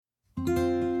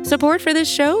Support for this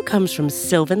show comes from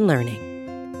Sylvan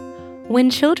Learning. When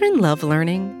children love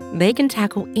learning, they can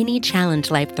tackle any challenge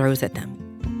life throws at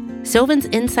them. Sylvan's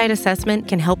Insight Assessment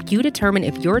can help you determine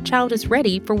if your child is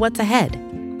ready for what's ahead.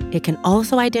 It can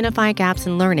also identify gaps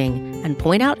in learning and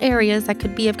point out areas that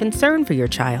could be of concern for your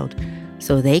child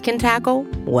so they can tackle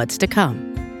what's to come.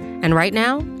 And right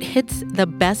now, it's the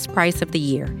best price of the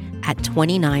year at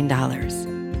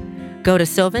 $29. Go to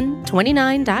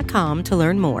sylvan29.com to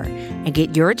learn more and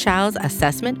get your child's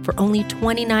assessment for only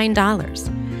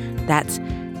 $29. That's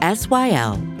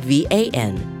SYLVAN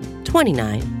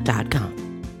 29.com.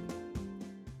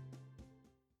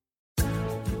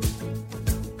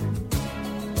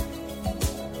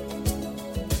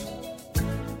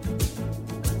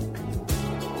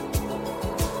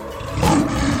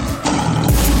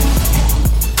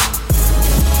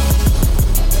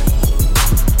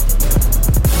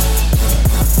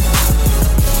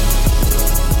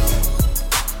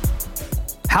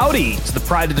 Howdy to the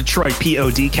Pride of Detroit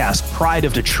PODcast,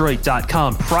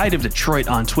 prideofdetroit.com, Pride of Detroit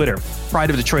on Twitter, Pride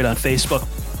of Detroit on Facebook.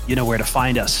 You know where to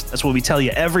find us. That's what we tell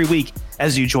you every week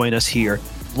as you join us here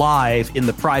live in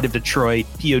the Pride of Detroit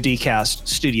PODcast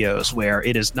studios, where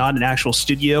it is not an actual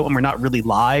studio and we're not really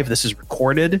live. This is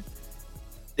recorded.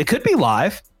 It could be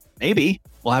live. Maybe.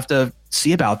 We'll have to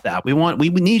see about that. We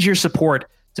need your support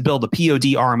to build a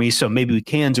POD army, so maybe we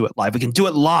can do it live. We can do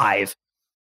it live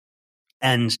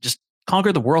and just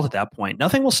conquer the world at that point.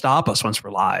 Nothing will stop us once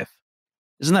we're live.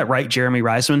 Isn't that right, Jeremy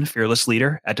Reisman, fearless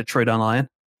leader at Detroit Online?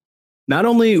 Not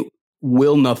only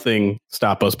will nothing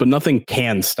stop us, but nothing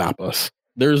can stop us.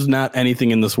 There's not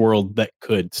anything in this world that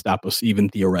could stop us, even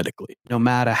theoretically. No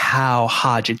matter how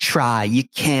hard you try, you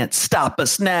can't stop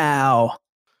us now.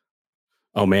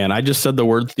 Oh man, I just said the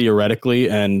word theoretically,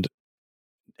 and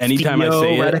anytime I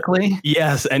say it,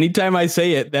 yes, anytime I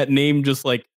say it, that name just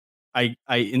like I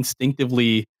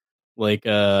instinctively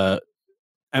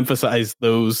emphasize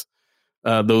those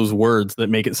words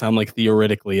that make it sound like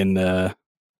theoretically and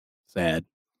sad.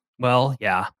 Well,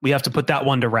 yeah, we have to put that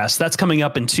one to rest. That's coming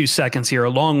up in 2 seconds here,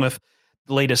 along with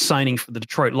the latest signing for the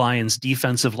Detroit Lions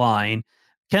defensive line.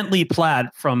 Kent Lee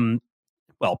Platt from,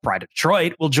 Pride of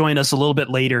Detroit will join us a little bit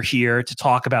later here to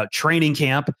talk about training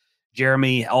camp.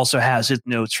 Jeremy also has his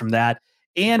notes from that.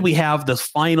 And we have the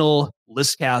final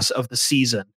LISTCAST of the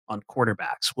season on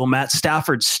quarterbacks. Will Matt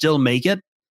Stafford still make it?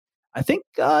 I think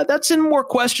that's in more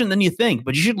question than you think,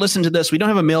 but you should listen to this. We don't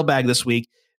have a mailbag this week.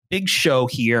 Big show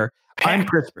here. I'm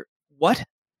Chris. What?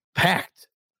 Packed.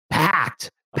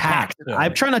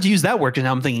 I'm trying not to use that word because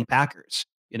now I'm thinking Packers.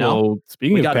 You know. Well,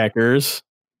 speaking of Packers.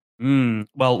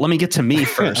 Well, let me get to me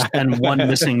first and one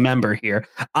missing member here.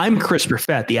 I'm Chris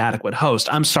Perfett, the adequate host.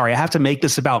 I'm sorry. I have to make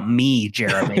this about me,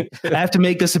 Jeremy. I have to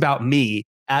make this about me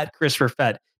at Chris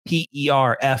Perfett,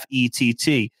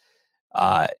 PERFETT,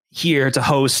 here to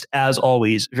host, as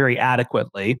always, very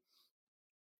adequately.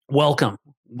 Welcome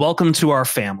to our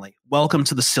family. Welcome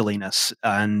to the silliness.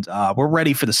 And we're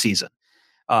ready for the season.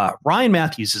 Ryan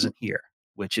Matthews isn't here,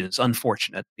 which is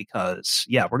unfortunate because,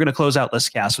 we're going to close out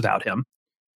LISTCAST without him.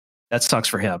 That sucks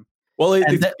for him. Well,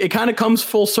 it kind of comes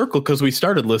full circle because we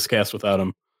started LISTCAST without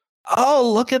him. Oh,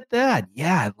 look at that.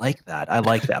 Yeah, I like that.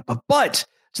 But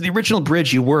to the original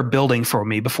bridge you were building for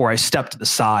me before I stepped to the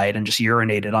side and just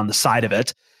urinated on the side of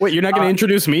it. Wait, you're not going to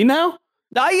introduce me now?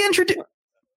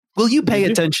 Will you pay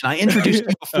attention? I introduced you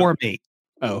before me.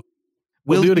 Oh.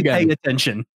 Will you pay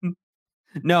attention?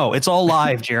 No, it's all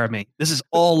live, Jeremy. This is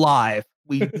all live.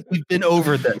 We've been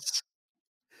over this.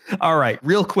 All right,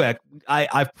 real quick.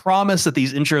 I've promised that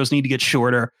these intros need to get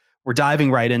shorter. We're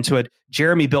diving right into it.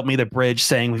 Jeremy built me the bridge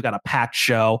saying we've got a packed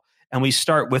show, and we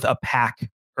start with a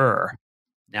packer.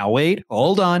 Now, wait,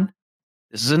 hold on.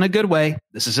 This isn't a good way.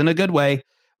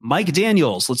 Mike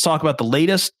Daniels, let's talk about the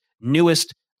latest,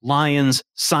 newest Lions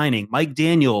signing. Mike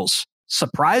Daniels,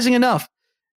 surprising enough,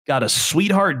 got a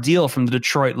sweetheart deal from the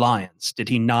Detroit Lions. Did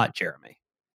he not, Jeremy?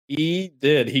 He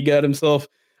did. He got himself,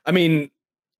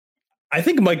 I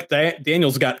think Mike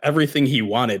Daniels got everything he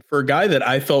wanted for a guy that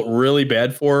I felt really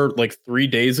bad for like 3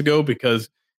 days ago because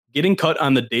getting cut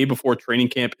on the day before training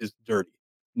camp is dirty.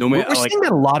 No matter, we're seeing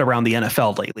that a lot around the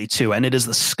NFL lately too, and it is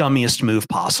the scummiest move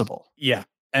possible. Yeah,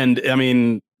 and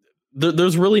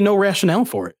there's really no rationale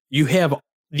for it. You have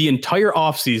the entire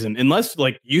offseason, unless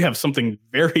like you have something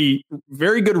very,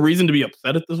 very good reason to be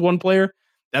upset at this one player.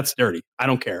 That's dirty. I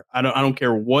don't care. I don't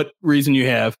care what reason you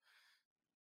have.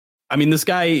 This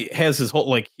guy has his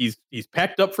whole he's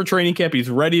packed up for training camp. He's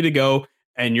ready to go,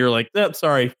 and you're like,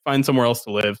 sorry, find somewhere else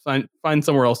to live. Find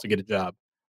somewhere else to get a job.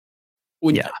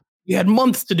 You had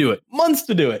months to do it.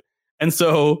 And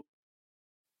so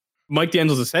Mike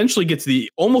Daniels essentially gets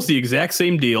almost the exact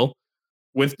same deal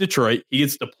with Detroit. He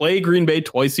gets to play Green Bay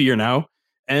twice a year now.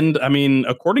 And I mean,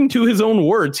 according to his own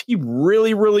words, he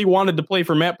really, really wanted to play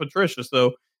for Matt Patricia.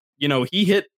 So, he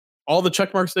hit all the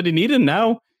check marks that he needed. And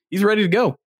now he's ready to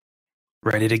go.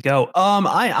 Ready to go.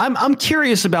 I'm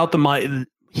curious about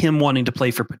him wanting to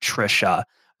play for Patricia,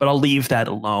 but I'll leave that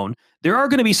alone. There are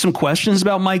going to be some questions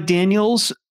about Mike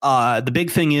Daniels. The big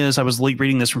thing is, I was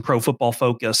reading this from Pro Football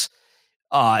Focus.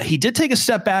 He did take a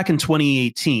step back in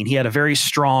 2018. He had a very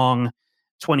strong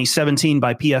 2017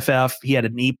 by PFF. He had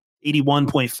an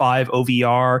 81.5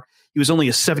 OVR. He was only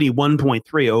a 71.3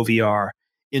 OVR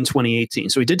in 2018.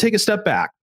 So he did take a step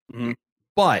back. Mm-hmm.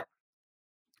 But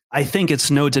I think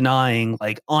it's no denying,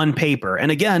 like, on paper.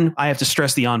 And again, I have to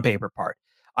stress the on paper part.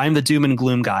 I'm the doom and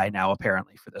gloom guy now,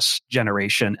 apparently, for this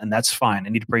generation, and that's fine. I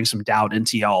need to bring some doubt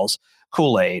into y'all's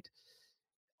Kool-Aid.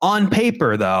 On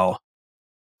paper, though,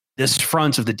 this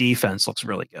front of the defense looks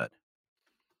really good.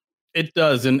 It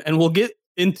does, and we'll get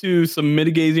into some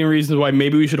mitigating reasons why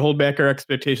maybe we should hold back our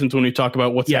expectations when we talk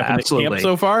about what's happened at camp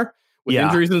so far with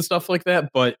injuries and stuff like that.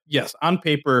 But yes, on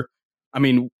paper, I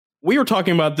mean, we were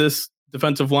talking about this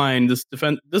defensive line, this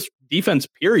defense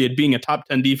period being a top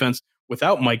 10 defense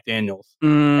without Mike Daniels.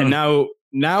 And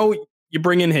now you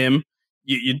bring in him,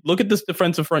 you look at this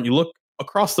defensive front, you look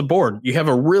across the board, you have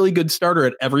a really good starter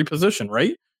at every position,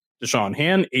 right? Deshaun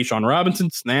Hand, A'Shawn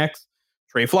Robinson, Snacks,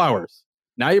 Trey Flowers.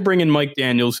 Now you bring in Mike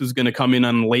Daniels, who's going to come in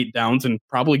on late downs and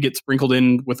probably get sprinkled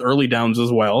in with early downs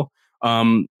as well.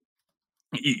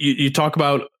 You talk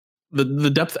about the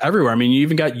depth everywhere. I mean, you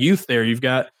even got youth there. You've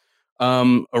got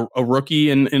a rookie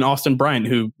in Austin Bryant,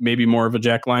 who may be more of a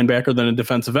jack linebacker than a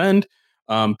defensive end.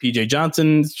 PJ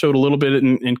Johnson showed a little bit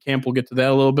in camp. We'll get to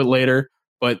that a little bit later.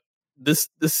 But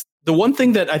the one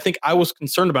thing that I think I was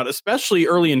concerned about, especially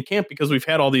early in camp, because we've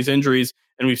had all these injuries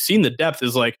and we've seen the depth,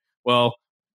 is like, well,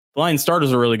 the line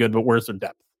starters are really good, but where's their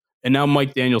depth? And now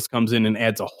Mike Daniels comes in and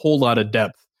adds a whole lot of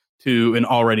depth to an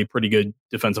already pretty good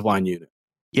defensive line unit.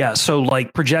 Yeah, so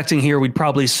like projecting here, we'd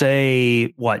probably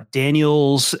say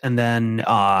Daniels, and then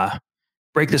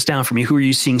break this down for me. Who are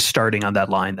you seeing starting on that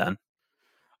line then?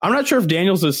 I'm not sure if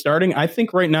Daniels is starting. I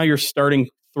think right now you're starting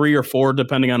 3 or 4,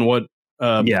 depending on what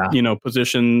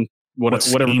position,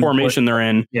 whatever formation they're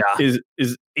in. Yeah, is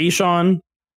A'Shawn?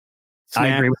 Snacks, I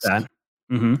agree with that.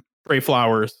 Mm-hmm. Trey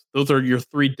Flowers. Those are your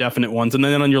 3 definite ones. And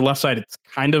then on your left side, it's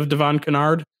kind of Devon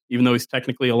Kennard. Even though he's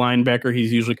technically a linebacker,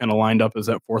 he's usually kind of lined up as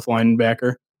that 4th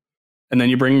linebacker. And then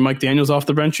you bring Mike Daniels off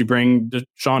the bench. You bring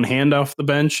Deshaun Hand off the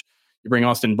bench. You bring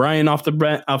Austin Bryant off the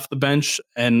bench.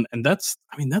 And that's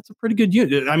a pretty good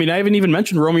unit. I mean, I haven't even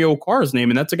mentioned Romeo Okwara's name,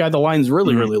 and that's a guy the Lions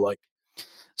really, really like.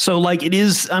 So like it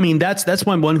is, I mean, that's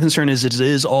my one concern is it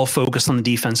is all focused on the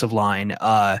defensive line.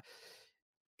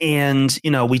 And,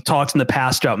 we talked in the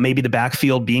past about maybe the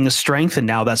backfield being a strength, and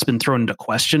now that's been thrown into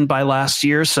question by last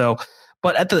year. So,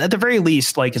 but at the very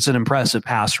least, like, it's an impressive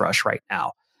pass rush right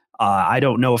now. I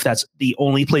don't know if that's the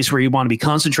only place where you want to be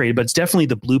concentrated, but it's definitely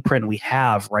the blueprint we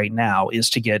have right now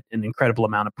is to get an incredible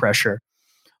amount of pressure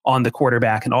on the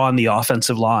quarterback and on the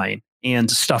offensive line and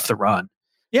to stuff the run.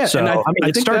 Yeah, so and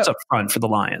it starts up front for the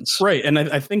Lions. Right, and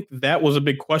I think that was a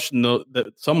big question, though, that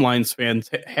some Lions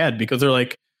fans had, because they're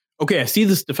like, okay, I see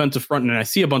this defensive front and I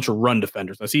see a bunch of run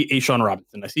defenders. I see A'Shawn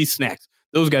Robinson. I see Snacks.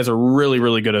 Those guys are really,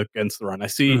 really good against the run. I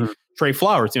see Trey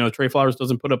Flowers. Trey Flowers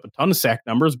doesn't put up a ton of sack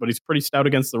numbers, but he's pretty stout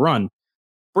against the run.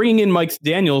 Bringing in Mike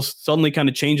Daniels suddenly kind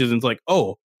of changes, and it's like,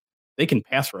 oh, they can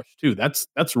pass rush too. That's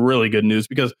really good news,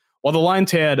 because while the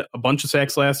Lions had a bunch of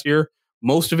sacks last year,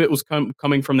 most of it was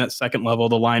coming from that second level,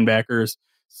 the linebackers,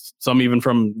 some even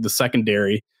from the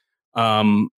secondary.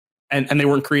 And they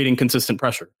weren't creating consistent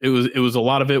pressure. It was a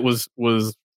lot of it was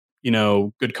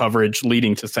good coverage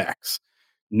leading to sacks.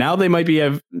 Now they might be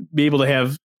able to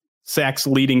have sacks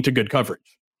leading to good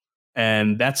coverage,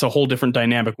 and that's a whole different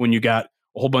dynamic when you got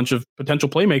a whole bunch of potential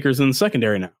playmakers in the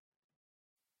secondary now.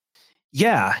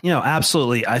 Yeah,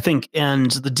 absolutely. I think,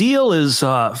 and the deal is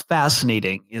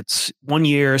fascinating. It's 1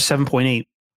 year, $7.8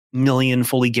 million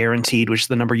fully guaranteed, which is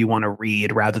the number you want to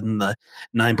read rather than the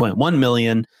 $9.1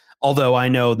 million. Although I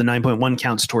know the 9.1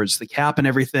 counts towards the cap and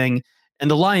everything. And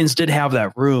the Lions did have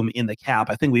that room in the cap.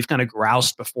 I think we've kind of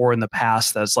groused before in the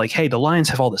past that's like, hey, the Lions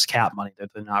have all this cap money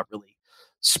that they're not really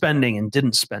spending and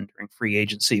didn't spend during free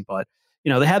agency. But,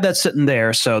 they had that sitting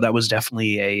there. So that was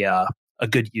definitely a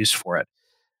good use for it.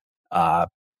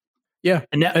 Yeah.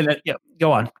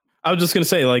 Go on. I was just going to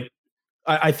say, like,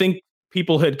 I think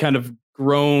people had kind of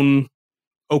grown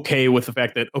okay with the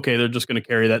fact that, okay, they're just going to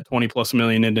carry that 20 plus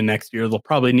million into next year. They'll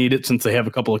probably need it since they have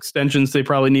a couple extensions they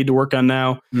probably need to work on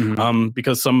now.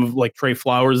 Because some of like Trey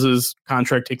Flowers'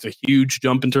 contract takes a huge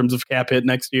jump in terms of cap hit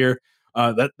next year.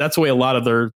 That's the way a lot of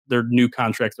their new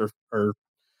contracts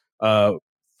are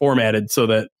formatted, so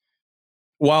that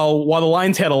while the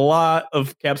Lions had a lot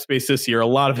of cap space this year, a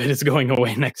lot of it is going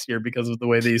away next year because of the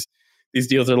way these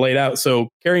deals are laid out. So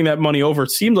carrying that money over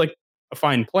seemed like a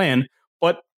fine plan,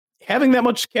 but having that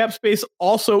much cap space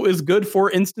also is good for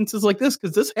instances like this,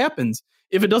 because this happens.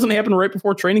 If it doesn't happen right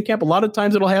before training camp, a lot of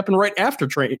times it'll happen right after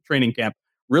training camp.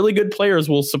 Really good players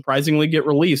will surprisingly get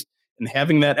released, and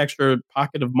having that extra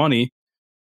pocket of money,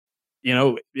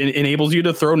 enables you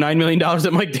to throw $9 million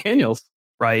at Mike Daniels.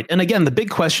 Right. And again, the big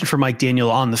question for Mike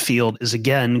Daniel on the field is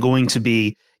again going to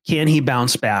be, can he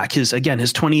bounce back? His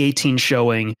 2018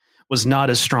 showing was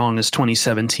not as strong as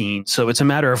 2017. So it's a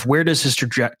matter of where does his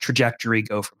trajectory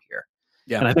go from here?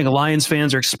 Yeah. And I think Lions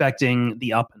fans are expecting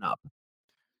the up and up.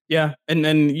 Yeah.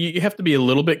 And you have to be a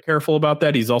little bit careful about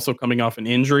that. He's also coming off an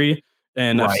injury.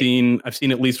 And right. I've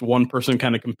seen at least one person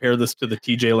kind of compare this to the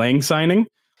TJ Lang signing.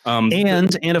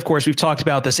 And of course, we've talked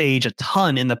about this age a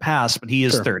ton in the past, but he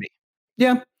is 30.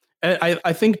 Yeah,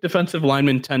 I think defensive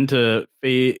linemen tend to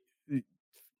fade.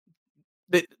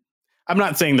 I'm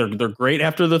not saying they're great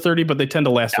after the 30, but they tend to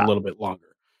last a little bit longer.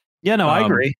 Yeah, no, I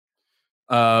agree.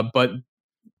 But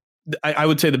I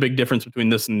would say the big difference between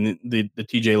this and the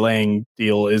TJ Lang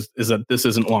deal is that this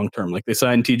isn't long term. Like, they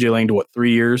signed TJ Lang to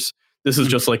 3 years. This is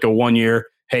just like a 1 year.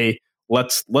 Hey,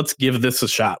 let's give this a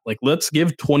shot. Like, let's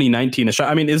give 2019 a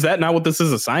shot. I mean, is that not what this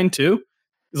is assigned to?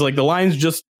 It's like the Lions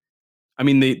just. I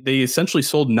mean, they essentially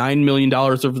sold $9 million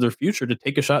of their future to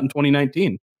take a shot in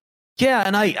 2019. Yeah,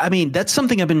 and I mean, that's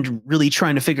something I've been really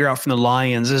trying to figure out from the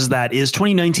Lions is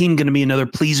 2019 going to be another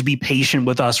please be patient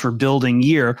with us for building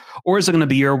year, or is it going to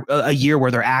be a year where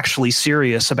they're actually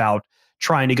serious about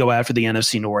trying to go after the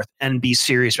NFC North and be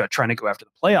serious about trying to go after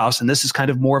the playoffs? And this is kind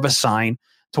of more of a sign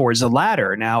towards the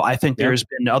latter. Now, I think there's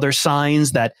been other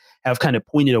signs that have kind of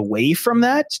pointed away from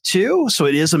that too. So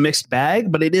it is a mixed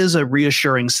bag, but it is a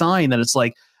reassuring sign that it's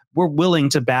like, we're willing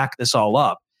to back this all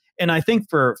up. And I think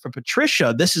for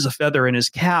Patricia, this is a feather in his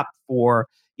cap for,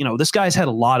 this guy's had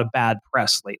a lot of bad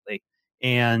press lately,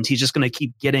 and he's just going to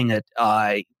keep getting it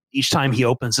each time he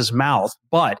opens his mouth.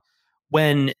 But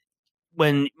when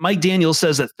Mike Daniels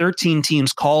says that 13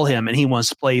 teams call him and he wants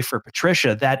to play for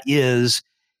Patricia, that is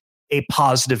a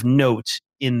positive note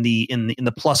in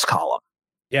the plus column.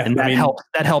 Yeah, and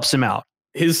that helps him out.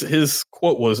 His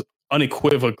quote was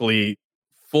unequivocally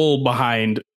full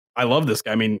behind. I love this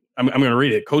guy. I mean, I'm going to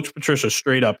read it. Coach Patricia,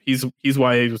 straight up. He's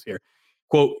why he was here.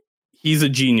 Quote, he's a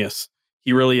genius.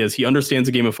 He really is. He understands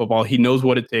the game of football. He knows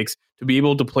what it takes to be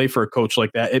able to play for a coach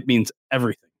like that. It means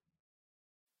everything.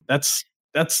 That's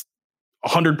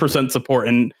 100% support.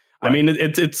 And right. I mean,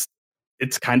 it's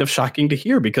kind of shocking to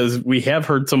hear, because we have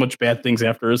heard so much bad things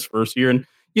after his first year. And,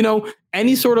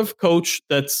 any sort of coach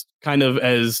that's kind of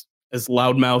as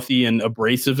loudmouthy and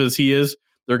abrasive as he is,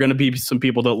 there are going to be some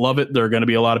people that love it. There are going to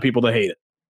be a lot of people that hate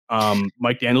it.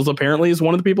 Mike Daniels apparently is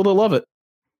one of the people that love it.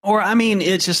 Or, I mean,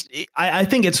 it's just, I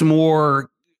think it's more,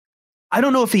 I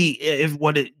don't know if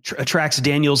what attracts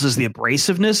Daniels is the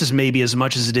abrasiveness, is maybe as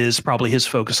much as it is probably his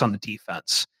focus on the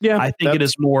defense. Yeah, I think it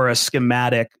is more a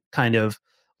schematic kind of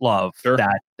love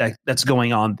that's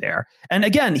going on there. And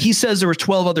again, he says there were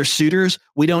 12 other suitors.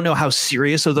 We don't know how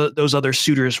serious those other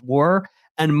suitors were.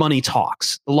 And money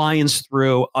talks. The Lions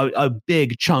threw a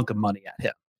big chunk of money at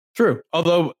him. True.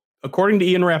 Although, according to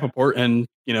Ian Rappaport, and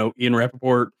Ian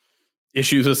Rappaport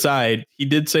issues aside, he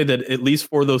did say that at least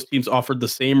 4 of those teams offered the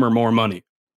same or more money.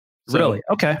 So, really?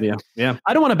 Okay. Yeah.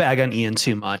 I don't want to bag on Ian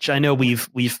too much. I know we've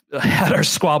had our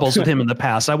squabbles with him in the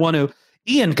past. I want to,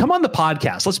 Ian, come on the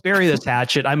podcast. Let's bury this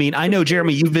hatchet. I mean, I know,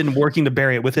 Jeremy, you've been working to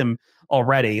bury it with him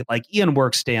already. Like, Ian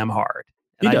works damn hard.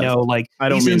 And I know, like, I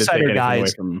don't these mean insider to take guys.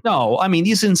 Away from... No, I mean,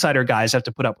 these insider guys have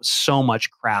to put up with so much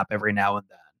crap every now and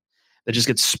then that just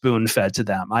gets spoon fed to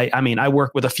them. I mean, I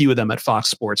work with a few of them at Fox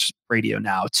Sports Radio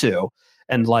now too,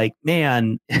 and like,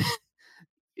 man,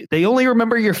 they only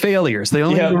remember your failures. They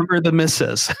only remember the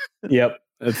misses. Yep,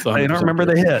 they don't remember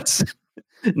the hits.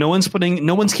 No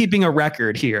one's keeping a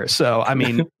record here. So, I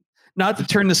mean, not to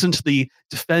turn this into the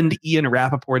defend Ian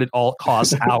Rappaport at all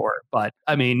costs hour, but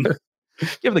I mean,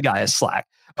 give the guy a slack.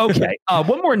 Okay.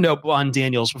 One more note on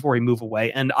Daniels before we move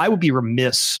away. And I would be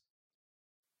remiss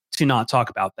to not talk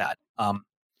about that.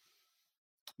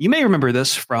 You may remember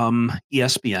this from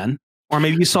ESPN, or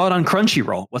maybe you saw it on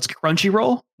Crunchyroll. What's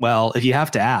Crunchyroll? Well, if you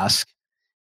have to ask,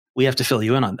 we have to fill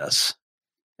you in on this.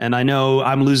 And I know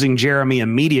I'm losing Jeremy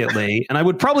immediately, and I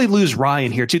would probably lose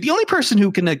Ryan here too. The only person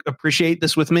who can appreciate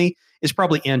this with me is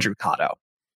probably Andrew Cotto.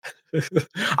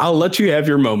 I'll let you have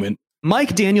your moment.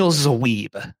 Mike Daniels is a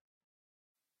weeb.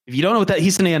 If you don't know what that,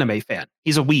 he's an anime fan.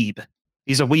 He's a weeb.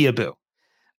 He's a weeaboo.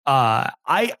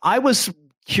 I was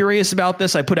curious about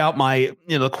this. I put out my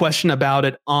the question about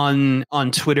it on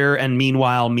Twitter, and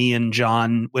meanwhile, me and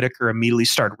John Whitaker immediately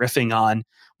start riffing on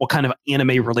what kind of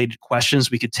anime related questions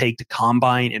we could take to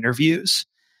combine interviews.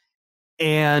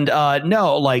 And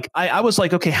no, like I was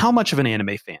like, okay, how much of an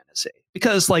anime fan is he?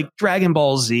 Because like Dragon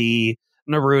Ball Z,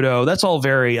 Naruto, that's all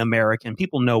very American.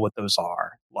 People know what those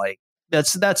are. Like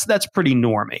that's pretty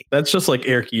normy. That's just like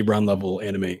Eric Ebron level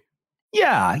anime.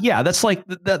 Yeah, that's like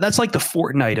the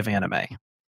Fortnite of anime.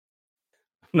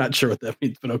 I'm not sure what that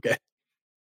means, but okay.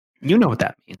 You know what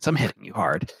that means. I'm hitting you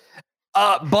hard.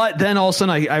 But then all of a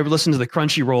sudden I listened to the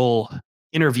Crunchyroll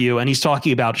interview, and he's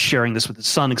talking about sharing this with his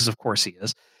son, because of course he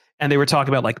is. And they were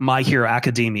talking about like My Hero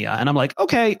Academia. And I'm like,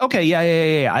 okay,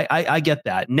 yeah. I get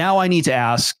that. Now I need to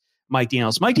ask Mike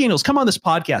Daniels. Mike Daniels, come on this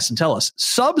podcast and tell us,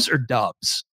 subs or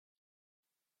dubs?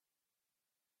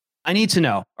 I need to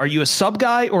know. Are you a sub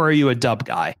guy or are you a dub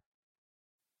guy?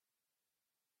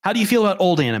 How do you feel about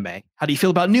old anime? How do you feel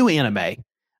about new anime?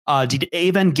 Did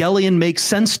Evangelion make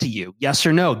sense to you? Yes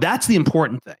or no? That's the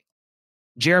important thing.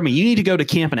 Jeremy, you need to go to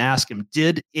camp and ask him,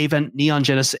 did Neon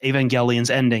Genesis Evangelion's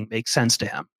ending make sense to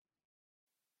him?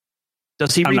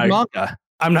 Does he read manga?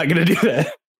 I'm not going to do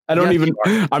that.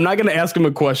 I'm not going to ask him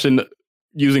a question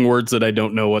using words that I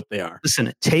don't know what they are.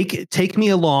 Listen, take me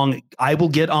along. I will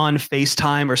get on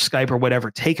FaceTime or Skype or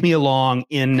whatever. Take me along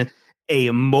in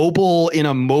a mobile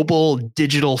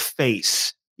digital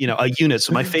face, a unit.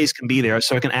 So my face can be there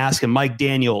so I can ask him, Mike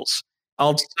Daniels,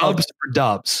 subs or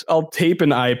dubs? I'll tape an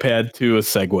iPad to a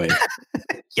Segway.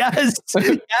 Yes.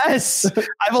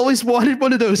 I've always wanted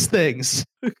one of those things.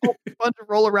 Fun to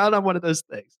roll around on one of those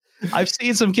things. I've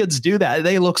seen some kids do that.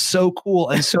 They look so cool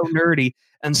and so nerdy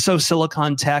and so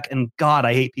Silicon Tech. And God,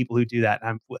 I hate people who do that.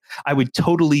 I would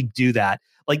totally do that.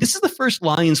 Like, this is the first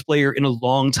Lions player in a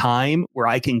long time where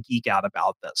I can geek out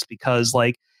about this, because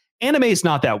like anime is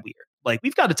not that weird. Like,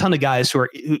 we've got a ton of guys who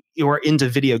are into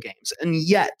video games, and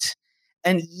yet,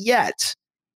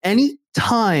 any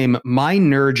time my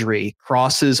nerdery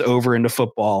crosses over into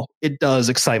football, it does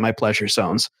excite my pleasure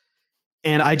zones.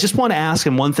 And I just want to ask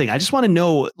him one thing. I just want to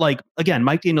know, like, again,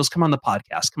 Mike Daniels, come on the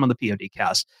podcast, come on the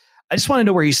PODcast. I just want to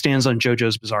know where he stands on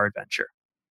JoJo's Bizarre Adventure.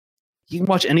 You can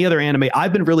watch any other anime.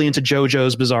 I've been really into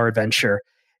JoJo's Bizarre Adventure,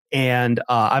 and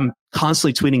I'm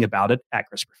constantly tweeting about it at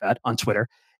Christopher Fett on Twitter.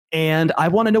 And I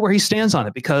want to know where he stands on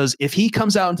it, because if he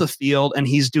comes out into the field and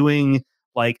he's doing,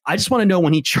 like, I just want to know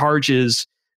when he charges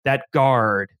that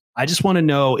guard. I just want to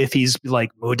know if he's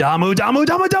like or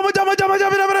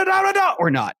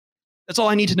not. That's all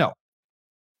I need to know.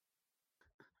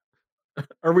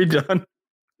 Are we done?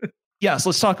 Yes,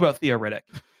 let's talk about Theoretic.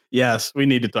 Yes, we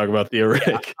need to talk about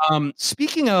Theoretic. Yeah.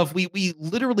 Speaking of, we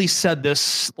literally said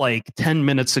this like 10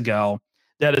 minutes ago,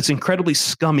 that it's incredibly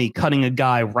scummy cutting a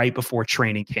guy right before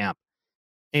training camp.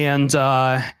 And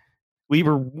we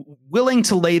were willing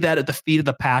to lay that at the feet of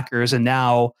the Packers, and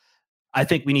now I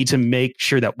think we need to make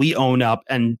sure that we own up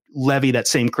and levy that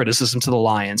same criticism to the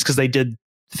Lions, because they did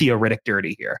Theoretic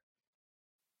dirty here.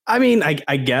 I mean,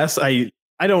 I guess I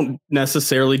don't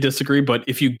necessarily disagree, but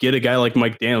if you get a guy like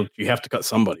Mike Daniels, you have to cut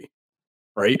somebody,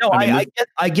 right? No,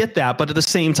 I get that, but at the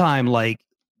same time, like,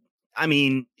 I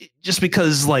mean, just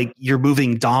because like you're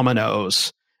moving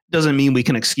dominoes doesn't mean we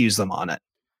can excuse them on it.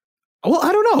 Well,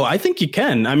 I don't know. I think you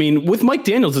can. I mean, with Mike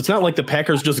Daniels, it's not like the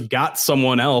Packers just got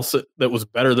someone else that was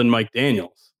better than Mike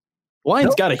Daniels.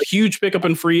 Lions got a huge pickup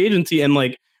in free agency, and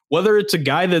like, whether it's a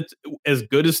guy that's as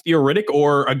good as Theoretic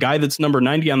or a guy that's number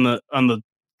 90 on the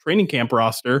training camp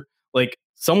roster, like,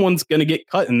 someone's going to get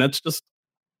cut, and that's just,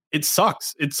 it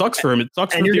sucks. It sucks for him. It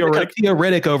sucks for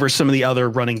Theoretic over some of the other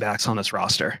running backs on this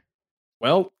roster.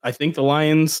 Well, I think the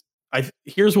Lions,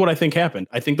 here's what I think happened.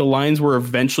 I think the Lions were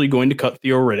eventually going to cut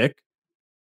Theoretic,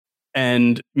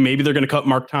 and maybe they're going to cut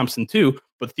Mark Thompson too,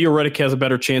 but Theoretic has a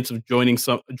better chance of joining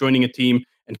a team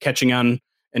and catching on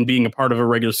and being a part of a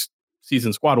regular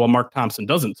season squad, while Mark Thompson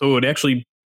doesn't. So it would actually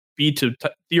be to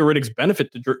Theoretic's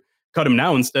benefit to cut him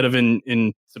now instead of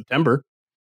in September.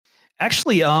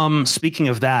 Actually, speaking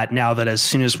of that, now that as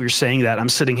soon as we're saying that, I'm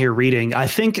sitting here reading, I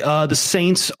think the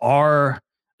Saints are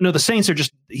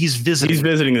just, he's visiting. He's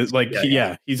visiting.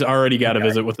 He's already got a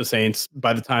visit with the Saints.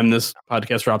 By the time this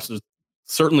podcast drops, it's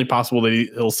certainly possible that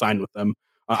he'll sign with them.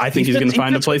 I think he's going to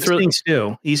find a place for Saints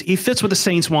too. He fits what the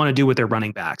Saints want to do with their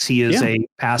running backs. He is a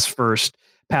pass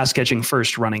catching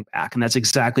first running back, and that's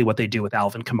exactly what they do with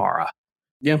Alvin Kamara.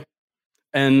 Yeah,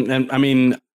 and I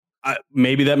mean,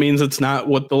 maybe that means it's not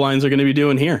what the Lions are going to be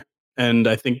doing here, and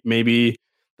I think maybe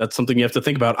that's something you have to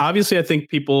think about. Obviously, I think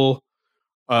people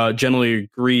generally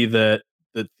agree that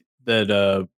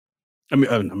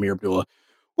Amir Abdullah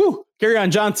Kerryon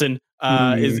Johnson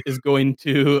is going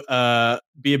to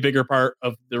be a bigger part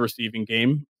of the receiving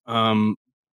game.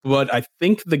 But I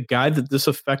think the guy that this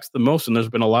affects the most, and there's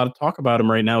been a lot of talk about him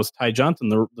right now, is Ty Johnson,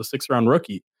 the 6th round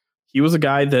rookie. He was a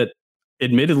guy that,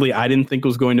 admittedly, I didn't think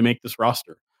was going to make this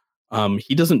roster.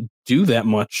 He doesn't do that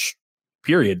much,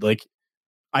 period. Like,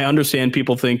 I understand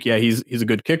people think, yeah, he's a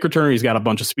good kick returner. He's got a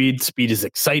bunch of speed. Speed is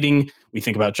exciting. We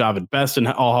think about Javid Best and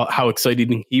how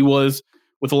exciting he was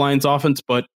with the Lions offense.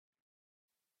 But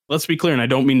let's be clear, and I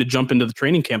don't mean to jump into the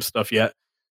training camp stuff yet.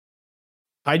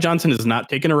 Ty Johnson has not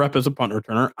taken a rep as a punt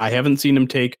returner. I haven't seen him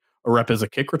take a rep as a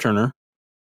kick returner.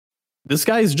 This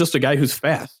guy is just a guy who's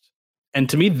fast. And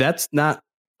to me, that's not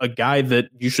a guy that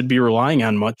you should be relying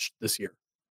on much this year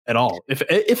at all.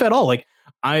 If at all. Like,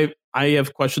 I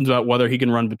have questions about whether he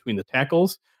can run between the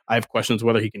tackles. I have questions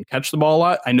whether he can catch the ball a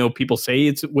lot. I know people say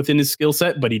it's within his skill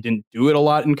set, but he didn't do it a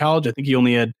lot in college. I think he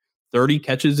only had 30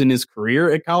 catches in his career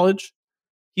at college.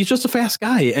 He's just a fast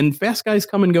guy, and fast guys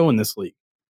come and go in this league.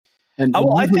 And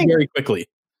I think very quickly.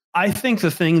 I think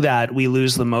the thing that we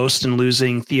lose the most in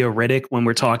losing Theo Riddick when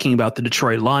we're talking about the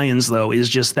Detroit Lions, though, is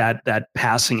just that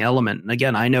passing element. And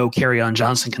again, I know Kerryon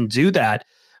Johnson can do that,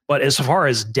 but as far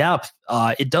as depth,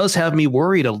 it does have me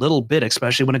worried a little bit,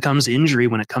 especially when it comes to injury,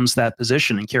 when it comes to that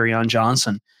position. And Kerryon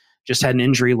Johnson just had an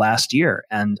injury last year.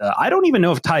 And I don't even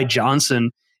know if Ty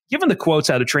Johnson, given the quotes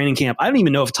out of training camp, I don't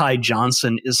even know if Ty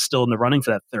Johnson is still in the running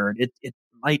for that third. It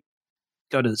might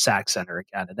go to the sack center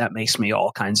again, and that makes me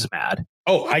all kinds of mad.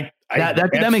 Oh,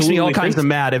 that makes me all kinds of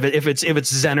mad if it's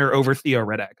Zenner over Theo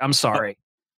Riddick. I'm sorry.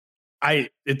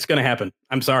 It's going to happen.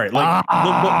 I'm sorry. Like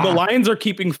the Lions are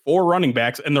keeping 4 running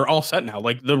backs, and they're all set now.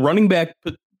 Like, the running back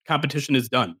competition is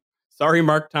done. Sorry,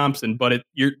 Mark Thompson, but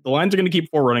the Lions are going to keep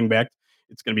 4 running backs.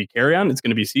 It's going to be Kerryon, it's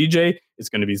going to be CJ, it's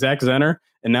going to be Zach Zenner,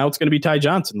 and now it's going to be Ty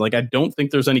Johnson. Like, I don't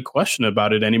think there's any question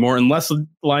about it anymore, unless the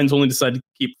Lions only decide to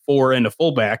keep 4 and a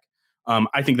fullback.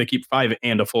 I think they keep 5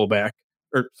 and a fullback,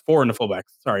 or 4 and a fullback.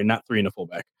 Sorry, not 3 and a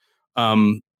fullback.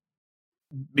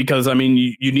 Because, I mean,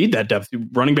 you need that depth.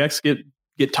 Running backs get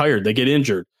tired. They get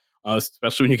injured,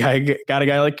 especially when you got a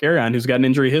guy like Kerryon who's got an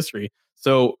injury history.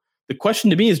 So the question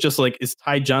to me is just like, is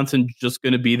Ty Johnson just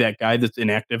going to be that guy that's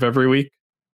inactive every week?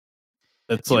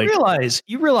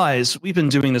 You realize we've been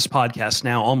doing this podcast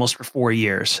now almost for 4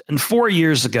 years. And 4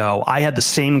 years ago, I had the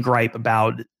same gripe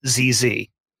about ZZ.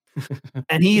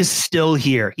 And he is still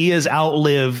here. He has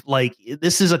outlived, like,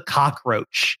 this is a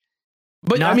cockroach.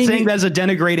 But not saying that's a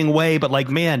denigrating way, but like,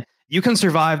 man, you can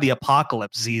survive the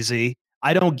apocalypse, ZZ.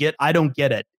 I don't get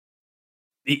it.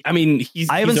 I mean,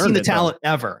 I haven't seen the talent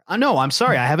ever. No, I'm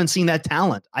sorry. I haven't seen that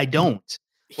talent. I don't.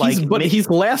 He's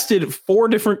lasted 3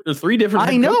 different.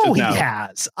 I know he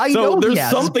has. There's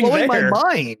something blowing there. My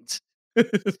mind.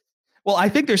 Well, I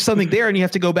think there's something there, and you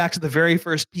have to go back to the very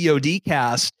first POD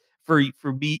cast for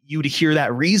you to hear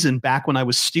that reason back when I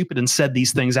was stupid and said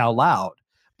these things out loud.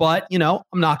 But I'm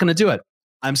not going to do it.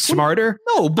 I'm smarter.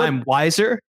 No, but I'm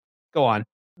wiser. Go on.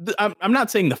 I'm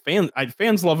not saying the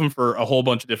fans love him for a whole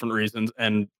bunch of different reasons,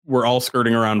 and we're all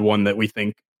skirting around one that we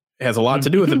think has a lot to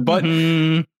do with it.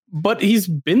 But he's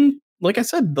been, like I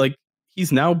said, like,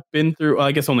 he's now been through,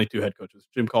 I guess, only 2 head coaches,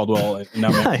 Jim Caldwell and now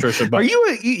Matt Patricia. But are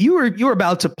you were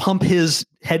about to pump his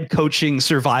head coaching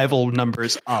survival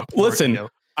numbers up? Listen,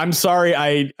 I'm sorry,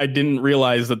 I didn't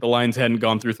realize that the Lions hadn't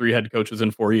gone through 3 head coaches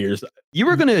in 4 years. You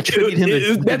were going to attribute him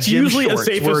to that's gym usually shorts, a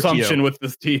safe assumption with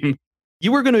this team.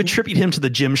 You were going to attribute him to the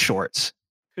gym shorts.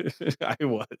 I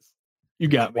was. You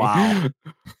got me. Wow.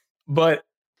 But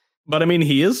I mean,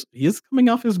 he is coming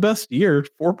off his best year,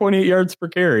 4.8 yards per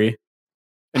carry.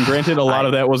 And granted, a lot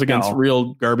of that was against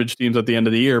real garbage teams at the end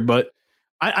of the year. But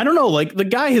I don't know. Like, the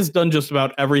guy has done just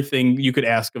about everything you could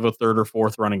ask of a 3rd or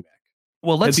 4th running back.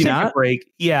 Well, let's take a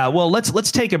break. Yeah, well,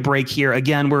 let's take a break here.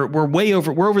 Again, we're way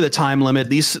over. We're over the time limit.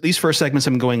 These first segments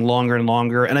have been going longer and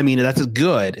longer, and I mean, that's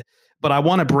good. But I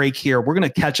want to break here. We're going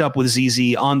to catch up with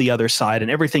ZZ on the other side and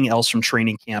everything else from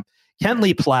training camp.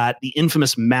 Kentley Platt, the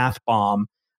infamous math bomb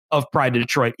of Pride of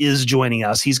Detroit, is joining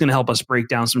us. He's going to help us break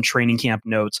down some training camp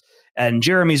notes. And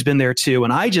Jeremy's been there too.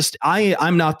 And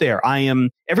I'm not there.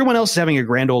 Everyone else is having a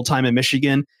grand old time in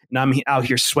Michigan, and I'm out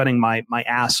here sweating my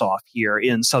ass off here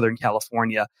in Southern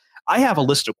California. I have a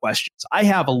list of questions. I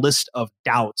have a list of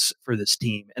doubts for this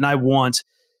team, and I want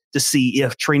to see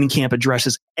if training camp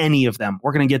addresses any of them.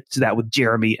 We're going to get to that with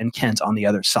Jeremy and Kent on the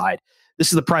other side. This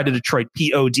is the Pride of Detroit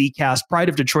PODcast,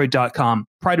 prideofdetroit.com,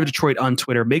 Pride of Detroit on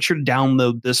Twitter. Make sure to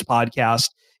download this podcast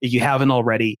if you haven't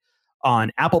already.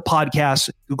 on Apple Podcasts,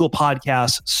 Google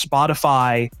Podcasts,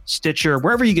 Spotify, Stitcher,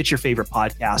 wherever you get your favorite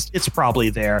podcast. It's probably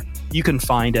there. You can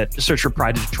find it. Just search for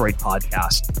Pride of Detroit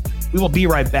podcast. We will be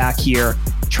right back here.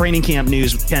 Training camp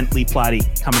news with Kent Lee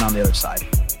Platty coming on the other side.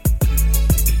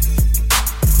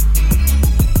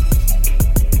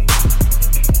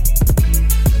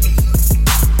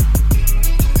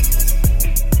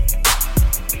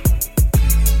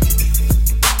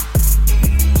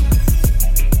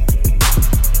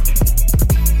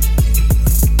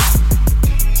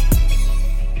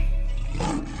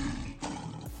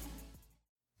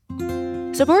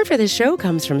 Support for this show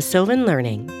comes from Sylvan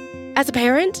Learning. As a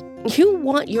parent, you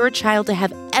want your child to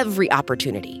have every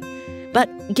opportunity, but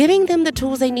giving them the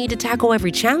tools they need to tackle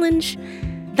every challenge,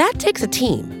 that takes a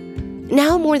team.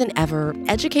 Now more than ever,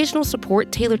 educational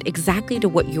support tailored exactly to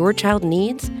what your child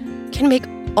needs can make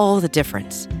all the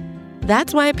difference.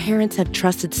 That's why parents have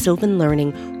trusted Sylvan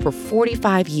Learning for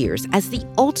 45 years as the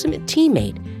ultimate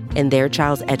teammate in their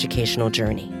child's educational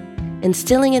journey,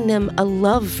 instilling in them a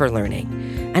love for learning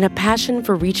and a passion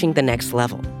for reaching the next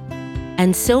level.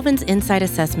 And Sylvan's Insight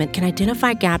Assessment can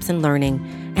identify gaps in learning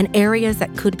and areas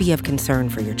that could be of concern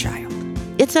for your child.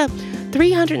 It's a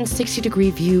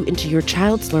 360-degree view into your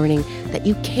child's learning that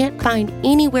you can't find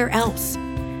anywhere else,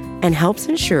 and helps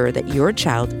ensure that your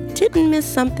child didn't miss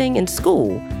something in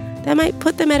school that might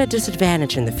put them at a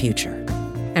disadvantage in the future.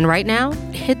 And right now,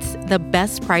 it's the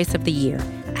best price of the year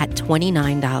at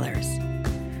 $29.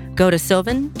 Go to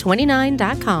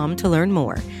sylvan29.com to learn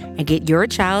more and get your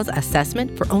child's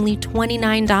assessment for only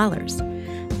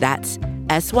 $29. That's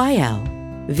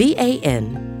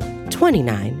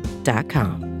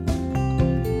SYLVAN29.com.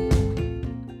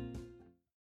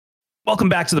 Welcome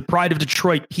back to the Pride of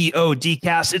Detroit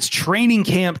PODcast. It's training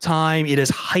camp time. It is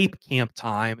hype camp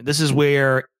time. This is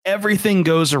where everything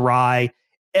goes awry.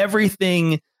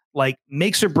 Everything like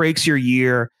makes or breaks your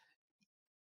year.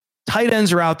 Tight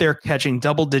ends are out there catching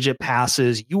double-digit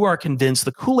passes. You are convinced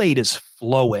the Kool-Aid is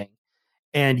flowing,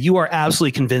 and you are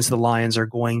absolutely convinced the Lions are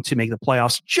going to make the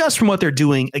playoffs just from what they're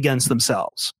doing against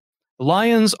themselves. The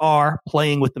Lions are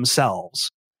playing with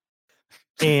themselves,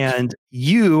 and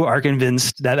you are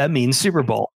convinced that means Super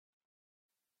Bowl.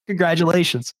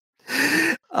 Congratulations.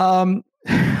 I'm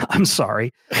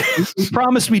sorry. We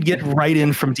promised we'd get right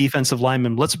in from defensive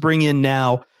linemen. Let's bring in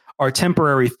now our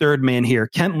temporary third man here,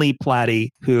 Kent Lee Platty,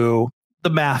 who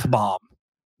the math bomb,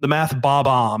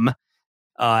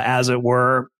 as it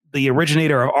were, the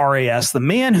originator of RAS, the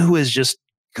man who is just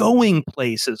going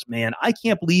places, man. I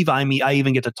can't believe I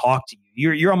even get to talk to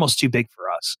you. You're almost too big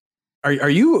for us. Are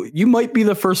you might be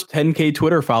the first 10K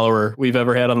Twitter follower we've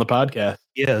ever had on the podcast.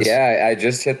 Yes. Yeah, I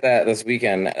just hit that this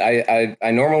weekend. I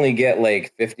normally get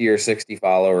like 50 or 60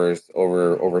 followers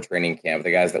over training camp,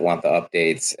 the guys that want the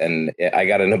updates, and I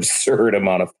got an absurd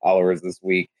amount of followers this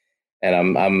week,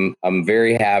 and I'm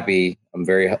very happy. I'm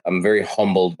very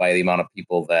humbled by the amount of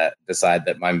people that decide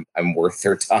that I'm worth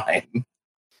their time.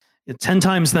 10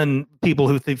 times than people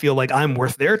who feel like I'm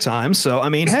worth their time. So, I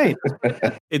mean, hey,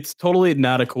 it's totally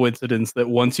not a coincidence that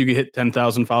once you hit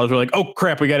 10,000 followers, we're like, oh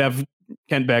crap, we got to have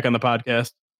Kent back on the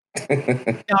podcast.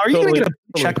 Now, are you going to get a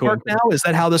check mark now? Is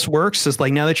that how this works? Is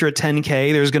like now that you're at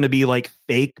 10K, there's going to be like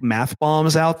fake math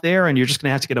bombs out there and you're just going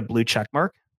to have to get a blue check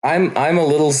mark? I'm a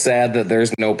little sad that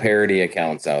there's no parody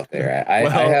accounts out there. I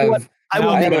have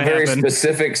a very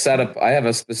specific setup. I have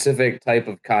a specific type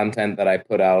of content that I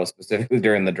put out specifically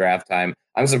during the draft time.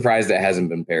 I'm surprised it hasn't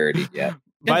been parodied yet.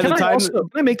 Can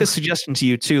I make this suggestion to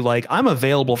you too? Like, I'm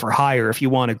available for hire if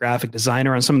you want a graphic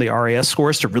designer on some of the RAS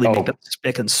scores to really make them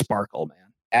spick and sparkle, man.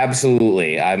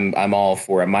 Absolutely. I'm all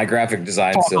for it. My graphic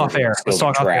design skills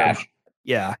are trash.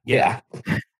 Yeah.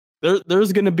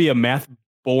 There's going to be a math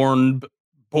born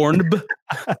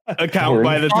account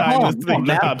by the time this thing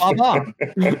drops.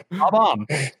 Bob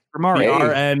from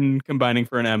RN combining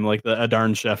for an M, like a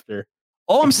darn Schefter.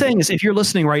 All I'm saying is, if you're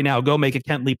listening right now, go make a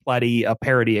Kent Lee Platty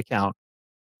parody account.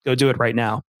 Go do it right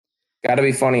now. Got to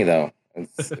be funny though.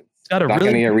 It's got to not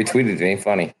going to get retweeted. It ain't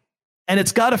funny. And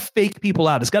it's got to fake people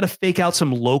out. It's got to fake out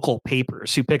some local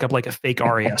papers who pick up like a fake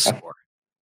RAS score.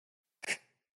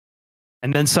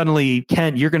 And then suddenly,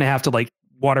 Kent, you're going to have to like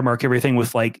watermark everything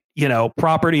with like,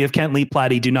 property of Kent Lee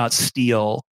Platty, do not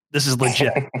steal. This is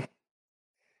legit.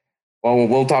 Well,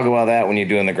 we'll talk about that when you're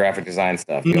doing the graphic design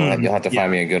stuff. You'll have to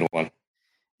find me a good one.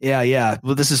 Yeah.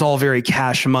 Well, this is all very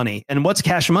cash money. And what's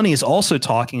cash money is also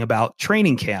talking about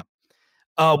training camp.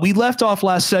 We left off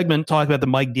last segment talking about the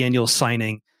Mike Daniels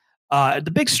signing.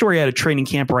 The big story out of training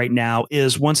camp right now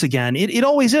is, once again, it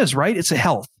always is, right? It's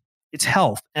health.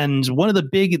 And one of the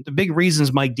big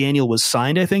reasons Mike Daniel was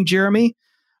signed, I think, Jeremy,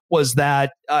 was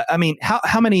that,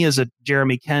 how many is it,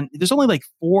 Jeremy? There's only like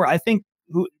 4, I think,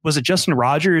 who was it, Justin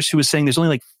Rogers, who was saying there's only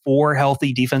like 4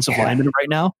 healthy defensive linemen right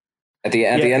now? At the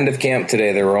end of camp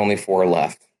today, there were only 4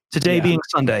 left. Today being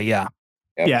Sunday, yeah.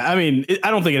 Yep. Yeah, I mean, I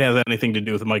don't think it has anything to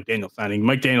do with the Mike Daniels signing.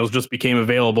 Mike Daniels just became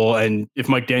available, and if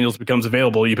Mike Daniels becomes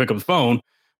available, you pick up the phone.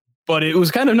 But it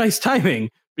was kind of nice timing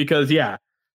because,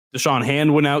 Deshaun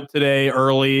Hand went out today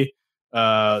early.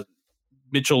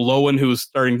 Mitchell Lowen, who was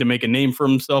starting to make a name for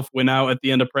himself, went out at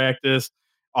the end of practice.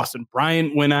 Austin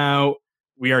Bryant went out.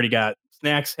 We already got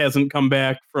Snacks hasn't come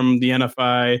back from the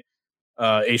NFI.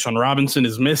 Ashawn Robinson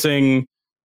is missing.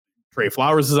 Trey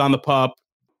Flowers is on the pup.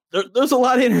 There's a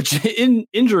lot of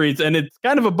injuries, and it's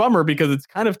kind of a bummer because it's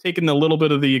kind of taken a little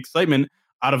bit of the excitement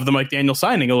out of the Mike Daniels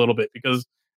signing a little bit, because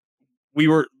we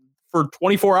were, for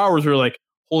 24 hours, we were like,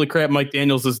 holy crap, Mike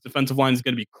Daniels' defensive line is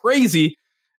going to be crazy.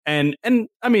 And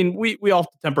I mean, we all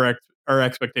have to temper our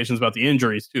expectations about the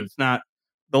injuries too. It's not,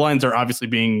 the lines are obviously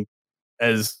being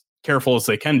as careful as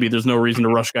they can be. There's no reason to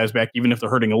rush guys back, even if they're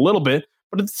hurting a little bit.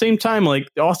 But at the same time, like,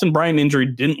 the Austin Bryant injury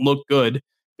didn't look good.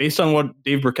 Based on what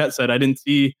Dave Burkett said, I didn't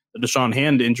see the Deshaun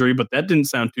Hand injury, but that didn't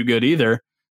sound too good either.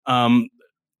 The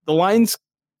Lions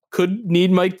could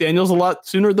need Mike Daniels a lot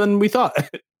sooner than we thought.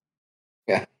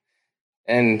 Yeah.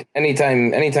 And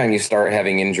anytime you start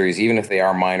having injuries, even if they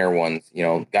are minor ones,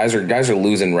 guys are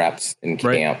losing reps in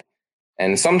camp. Right.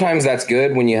 And sometimes that's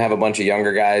good when you have a bunch of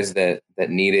younger guys that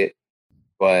need it.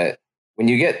 But when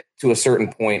you get to a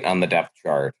certain point on the depth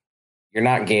chart, you're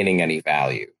not gaining any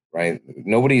value. Right.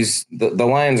 The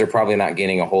Lions are probably not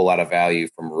gaining a whole lot of value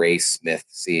from Ray Smith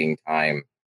seeing time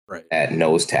at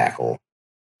nose tackle.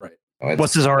 Right.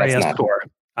 What's his RAS score?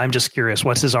 I'm just curious.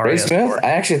 What's his RAS Ray Smith score? I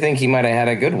actually think he might have had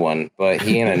a good one, but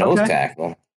he ain't a nose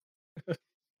tackle.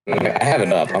 I have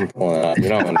it up. I'm pulling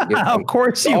it up. Of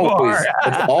course you are.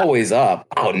 It's always up.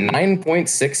 Oh,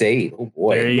 9.68. Oh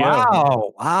boy. There you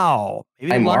go. Wow.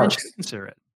 Maybe I'm consider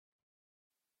it.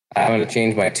 I'm going to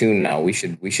change my tune now. We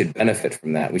should benefit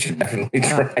from that. We should definitely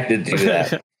try to do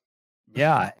that.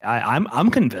 Yeah, I'm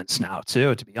convinced now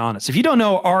too, to be honest. If you don't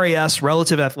know RAS,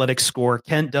 relative athletic score,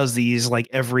 Kent does these like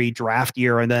every draft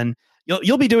year, and then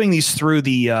you'll be doing these through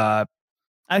the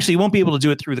actually you won't be able to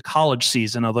do it through the college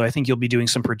season, although I think you'll be doing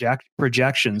some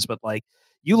projections, but like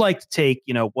you like to take,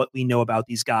 what we know about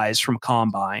these guys from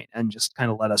combine and just kind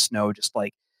of let us know, just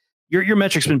like your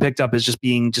metric's been picked up as just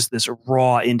being just this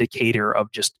raw indicator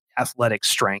of just athletic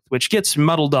strength, which gets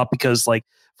muddled up because like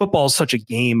football is such a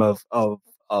game of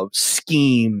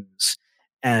schemes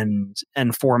and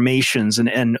formations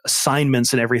and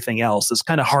assignments and everything else. It's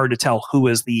kind of hard to tell who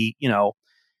is the,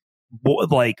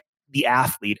 like the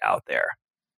athlete out there.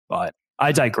 But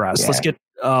I digress. Yeah. Let's get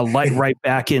right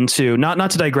back into,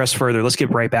 not to digress further. Let's get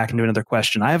right back into another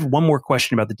question. I have one more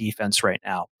question about the defense right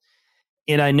now.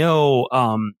 And I know,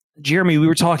 Jeremy, we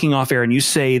were talking off air and you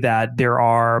say that there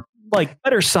are like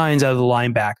better signs out of the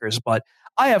linebackers, but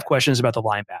I have questions about the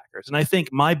linebackers. And I think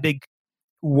my big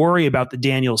worry about the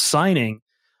Daniels signing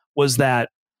was that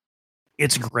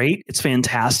it's great. It's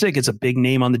fantastic. It's a big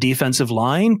name on the defensive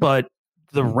line, but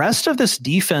the rest of this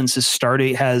defense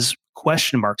has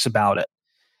question marks about it.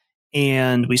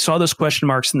 And we saw those question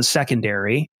marks in the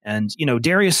secondary. And,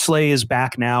 Darius Slay is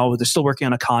back now. They're still working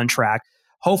on a contract.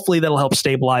 Hopefully that'll help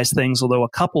stabilize things, although a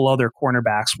couple other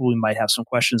cornerbacks we might have some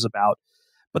questions about.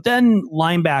 But then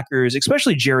linebackers,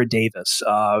 especially Jared Davis,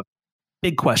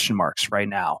 big question marks right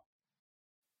now.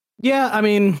 Yeah, I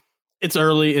mean, it's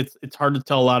early. It's hard to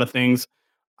tell a lot of things.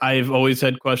 I've always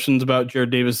had questions about Jared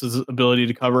Davis's ability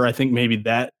to cover. I think maybe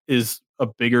that is a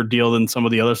bigger deal than some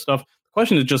of the other stuff. The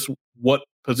question is just what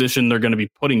position they're going to be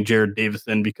putting Jared Davis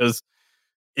in, because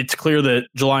it's clear that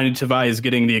Jelani Tavai is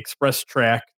getting the express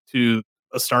track to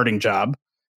a starting job.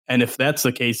 And if that's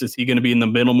the case, is he going to be in the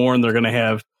middle more and they're going to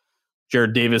have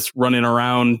Jared Davis running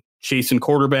around, chasing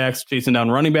quarterbacks, chasing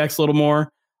down running backs a little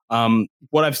more?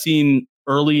 What I've seen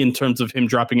early in terms of him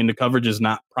dropping into coverage is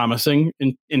not promising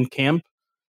in camp.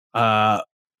 But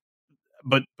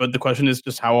the question is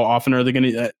just how often are they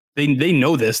going to, they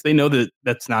know this, they know that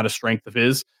that's not a strength of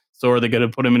his. So are they going to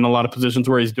put him in a lot of positions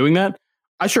where he's doing that?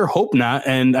 I sure hope not.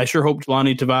 And I sure hope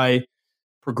Jelani Tavai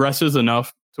progresses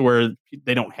enough to where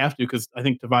they don't have to, because I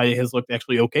think Tavai has looked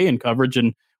actually okay in coverage.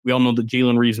 And we all know that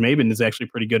Jalen Reeves-Maben is actually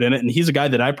pretty good in it. And he's a guy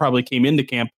that I probably came into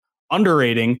camp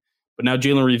underrating, but now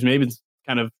Jalen Reeves-Maben's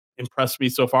kind of impressed me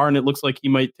so far. And it looks like he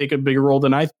might take a bigger role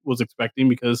than I was expecting,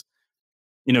 because,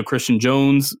 Christian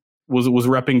Jones was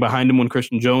repping behind him when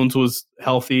Christian Jones was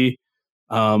healthy.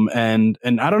 And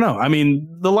I don't know. I mean,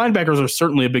 the linebackers are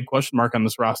certainly a big question mark on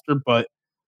this roster, but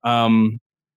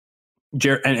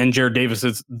Jared Davis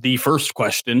is the first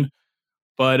question.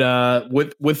 But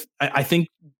I think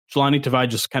Jelani Tavai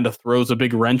just kind of throws a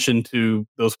big wrench into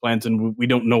those plans, and we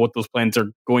don't know what those plans are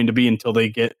going to be until they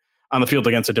get on the field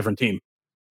against a different team.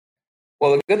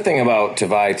 Well, the good thing about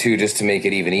Tavai, too, just to make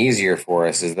it even easier for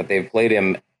us, is that they've played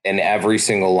him in every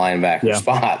single linebacker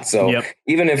spot. So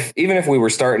even if we were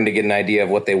starting to get an idea of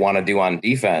what they want to do on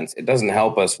defense, it doesn't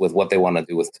help us with what they want to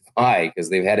do with Tavai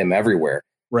because they've had him everywhere.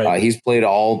 Right. He's played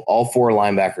all four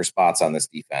linebacker spots on this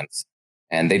defense,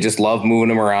 and they just love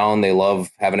moving him around. They love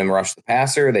having him rush the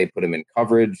passer. They put him in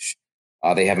coverage.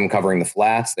 They have him covering the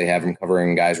flats. They have him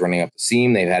covering guys running up the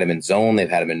seam. They've had him in zone. They've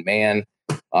had him in man.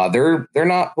 They're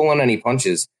not pulling any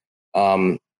punches.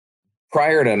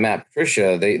 Prior to Matt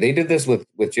Patricia, they did this with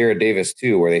Jared Davis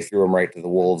too, where they threw him right to the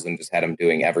wolves and just had him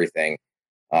doing everything.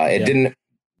 It didn't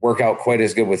work out quite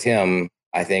as good with him,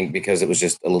 I think, because it was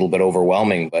just a little bit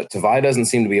overwhelming. But Tavai doesn't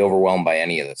seem to be overwhelmed by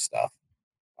any of this stuff.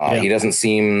 He doesn't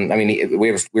seem. I mean,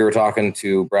 we were talking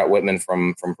to Brett Whitman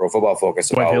from Pro Football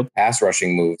Focus about pass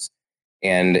rushing moves,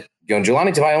 and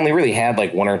Jelani Tavai only really had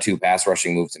like one or two pass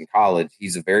rushing moves in college.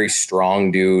 He's a very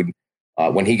strong dude.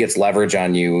 When he gets leverage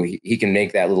on you, he can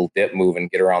make that little dip move and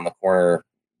get around the corner.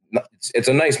 It's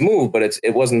a nice move, but it's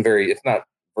not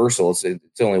versatile.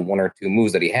 It's only one or two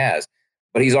moves that he has,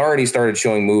 but he's already started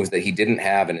showing moves that he didn't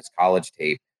have in his college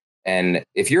tape. And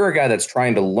if you're a guy that's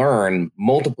trying to learn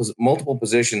multiple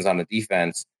positions on a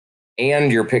defense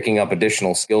and you're picking up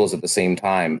additional skills at the same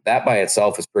time, that by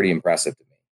itself is pretty impressive to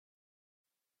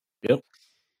me. Yep.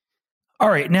 All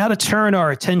right, now to turn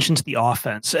our attention to the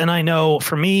offense. And I know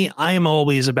for me, I am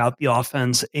always about the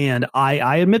offense, and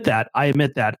I admit that. I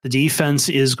admit that. The defense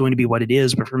is going to be what it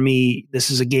is, but for me, this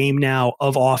is a game now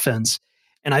of offense.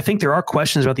 And I think there are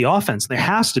questions about the offense. There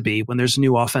has to be when there's a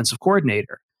new offensive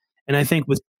coordinator. And I think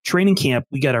with training camp,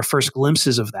 we get our first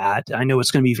glimpses of that. I know it's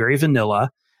going to be very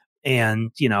vanilla.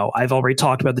 And, I've already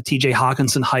talked about the TJ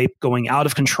Hawkinson hype going out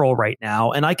of control right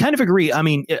now. And I kind of agree. I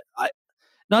mean,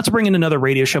 not to bring in another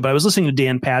radio show, but I was listening to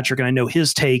Dan Patrick, and I know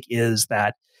his take is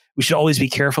that we should always be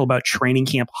careful about training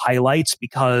camp highlights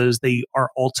because they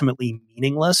are ultimately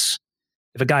meaningless.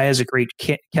 If a guy has a great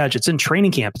catch, it's in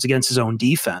training camp. It's against his own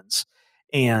defense.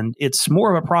 And it's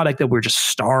more of a product that we're just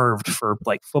starved for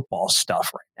like football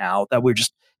stuff right now, that we're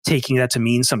just taking that to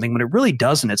mean something when it really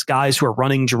doesn't. It's guys who are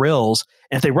running drills.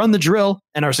 And if they run the drill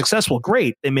and are successful,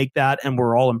 great. They make that and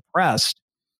we're all impressed.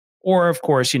 Or, of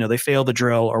course, they fail the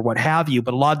drill or what have you.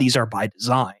 But a lot of these are by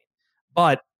design.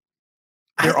 But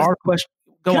there are questions.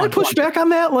 Can I push back on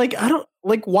that?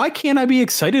 Like, why can't I be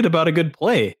excited about a good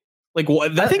play? Like,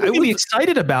 I think we can be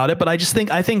excited about it, but I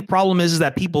think problem is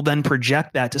that people then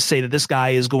project that to say that this guy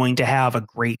is going to have a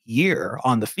great year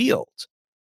on the field.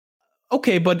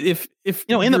 Okay, but if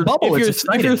in the bubble, if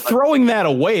you're throwing that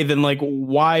away, then like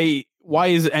why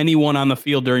is anyone on the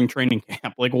field during training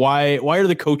camp? Like, why are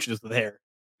the coaches there?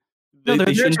 No,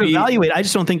 they're there to evaluate. I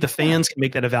just don't think the fans can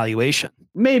make that evaluation.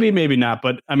 Maybe not.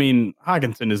 But I mean,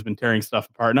 Hawkinson has been tearing stuff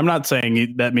apart, and I'm not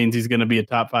saying that means he's going to be a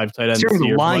top 5 tight end. Tearing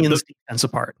the Lions defense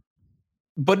apart.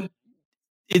 But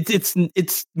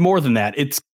it's more than that.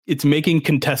 It's making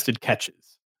contested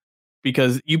catches,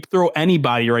 because you throw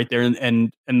anybody right there,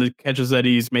 and the catches that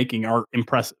he's making are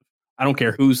impressive. I don't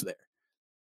care who's there.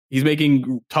 He's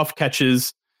making tough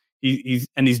catches. He's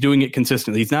doing it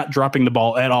consistently. He's not dropping the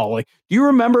ball at all. Like, do you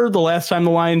remember the last time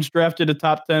the Lions drafted a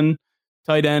top 10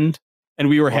 tight end and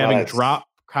we were having drop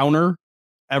counter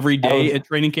every day at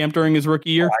training camp during his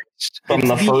rookie year? From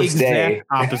the first day.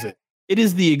 Opposite. It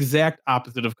is the exact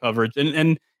opposite of coverage.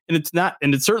 And it's not,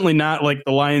 and it's certainly not like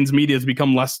the Lions media has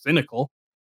become less cynical.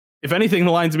 If anything,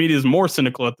 the Lions media is more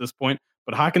cynical at this point,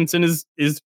 but Hawkinson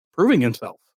is proving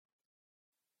himself.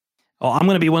 Well, I'm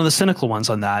going to be one of the cynical ones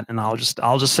on that, and I'll just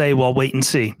say, well, wait and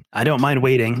see. I don't mind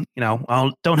waiting.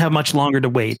 I don't have much longer to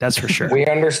wait. That's for sure. We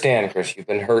understand, Chris. You've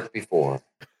been hurt before.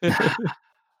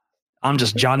 I'm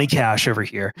just Johnny Cash over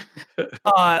here.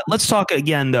 Let's talk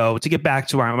again, though, to get back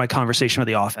to my conversation with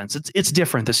the offense. It's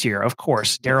different this year, of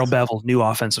course. Darrell Bevel, new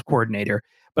offensive coordinator.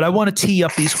 But I want to tee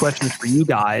up these questions for you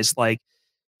guys.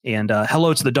 And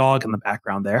hello to the dog in the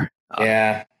background there.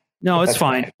 Yeah. No, it's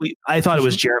fine. I thought it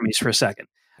was Jeremy's for a second.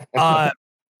 I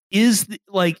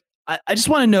just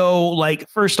want to know,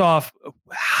 first off,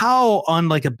 how on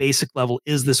like a basic level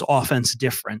is this offense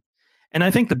different? And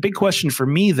I think the big question for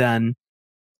me then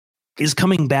is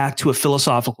coming back to a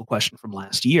philosophical question from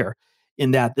last year,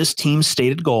 in that this team's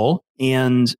stated goal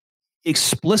and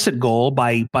explicit goal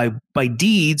by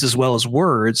deeds as well as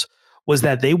words was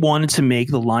that they wanted to make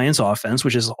the Lions offense,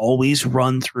 which is always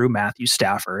run through Matthew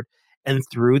Stafford and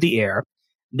through the air,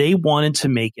 they wanted to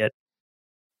make it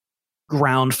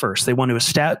ground first. They want to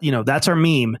establish, that's our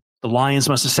meme. The Lions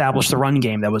must establish the run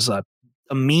game. That was a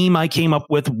a meme I came up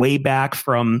with way back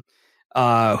from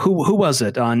who was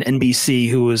it on NBC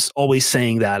who was always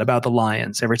saying that about the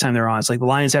Lions every time they're on. It's like the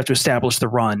Lions have to establish the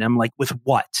run. I'm like, with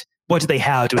what? What do they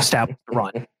have to establish the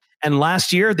run? And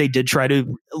last year they did try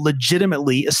to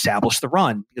legitimately establish the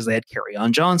run because they had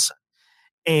Kerryon Johnson.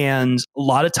 And a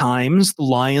lot of times the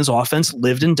Lions offense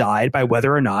lived and died by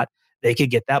whether or not they could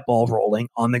get that ball rolling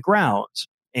on the ground.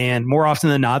 And more often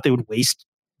than not, they would waste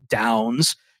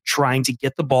downs trying to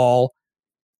get the ball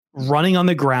running on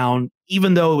the ground,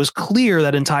 even though it was clear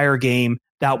that entire game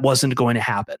that wasn't going to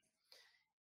happen.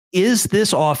 Is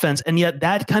this offense, and yet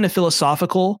that kind of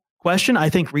philosophical question, I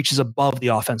think, reaches above the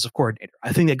offensive coordinator.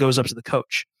 I think that goes up to the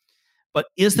coach. But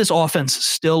is this offense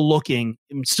still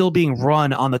being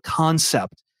run on the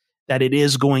concept that it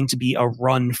is going to be a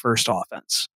run-first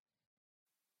offense?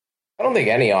 I don't think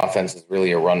any offense is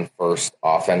really a run-first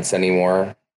offense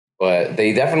anymore, but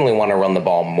they definitely want to run the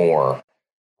ball more.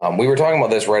 We were talking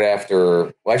about this right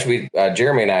after. Well, actually,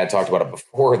 Jeremy and I had talked about it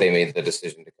before they made the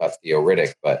decision to cut Theo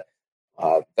Riddick. But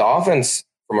the offense,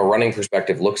 from a running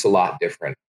perspective, looks a lot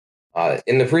different.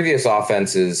 In the previous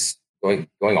offenses, going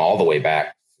all the way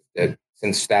back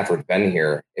since Stafford's been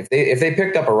here, if they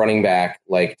picked up a running back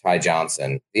like Ty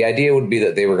Johnson, the idea would be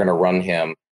that they were going to run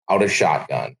him out of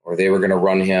shotgun, or they were going to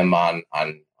run him on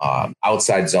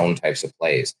outside zone types of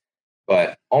plays.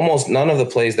 But almost none of the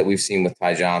plays that we've seen with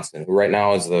Ty Johnson, who right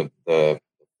now is the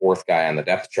fourth guy on the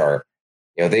depth chart,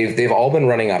 they've all been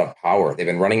running out of power. They've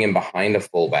been running him behind a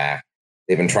fullback.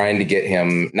 They've been trying to get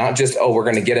him not just, we're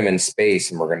going to get him in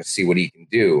space and we're going to see what he can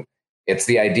do. It's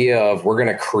the idea of we're going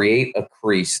to create a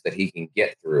crease that he can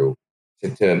get through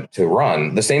to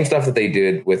run. The same stuff that they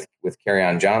did with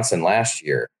Kerryon Johnson last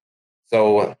year.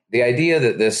 So the idea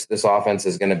that this offense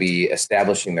is going to be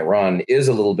establishing the run is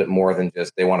a little bit more than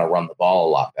just they want to run the ball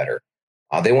a lot better.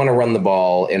 They want to run the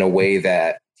ball in a way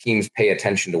that teams pay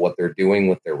attention to what they're doing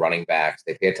with their running backs.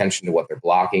 They pay attention to what their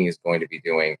blocking is going to be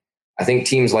doing. I think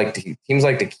teams like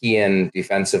to key in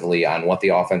defensively on what the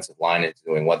offensive line is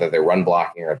doing, whether they're run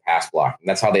blocking or pass blocking.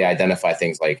 That's how they identify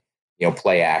things like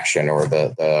play action or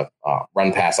the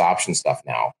run pass option stuff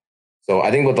now. So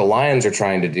I think what the Lions are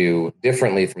trying to do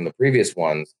differently from the previous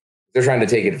ones, they're trying to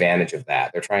take advantage of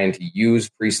that. They're trying to use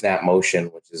pre-snap motion,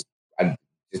 which is,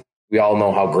 we all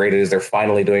know how great it is. They're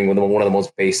finally doing one of the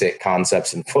most basic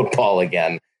concepts in football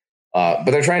again. But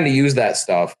they're trying to use that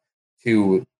stuff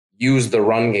to use the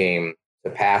run game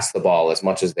to pass the ball as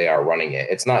much as they are running it.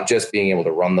 It's not just being able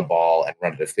to run the ball and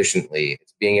run it efficiently.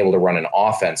 It's being able to run an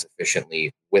offense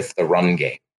efficiently with the run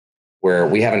game, where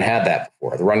we haven't had that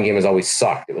before. The run game has always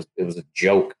sucked. It was a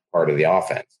joke part of the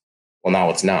offense. Well,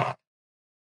 now it's not.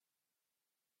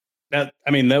 That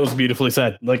was beautifully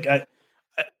said. Like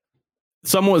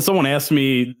someone asked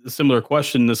me a similar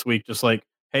question this week, just like,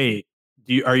 hey,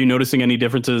 are you noticing any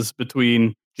differences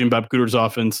between Jim Bob Cooter's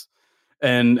offense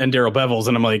and Darrell Bevel's?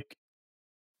 And I'm like,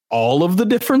 all of the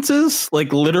differences,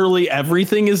 like literally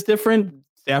everything is different.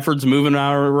 Stafford's moving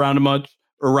around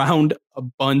a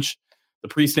bunch. The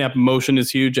pre-snap motion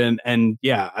is huge, and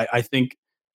yeah, I think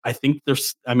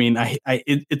there's.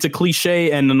 It's a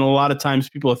cliche, and in a lot of times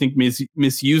people I think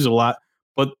misuse a lot.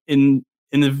 But in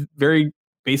the very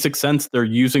basic sense, they're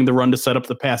using the run to set up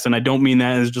the pass, and I don't mean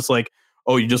that as just like,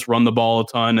 oh, you just run the ball a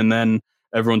ton, and then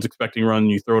everyone's expecting run,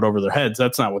 and you throw it over their heads.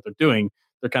 That's not what they're doing.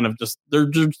 They're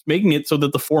just making it so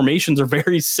that the formations are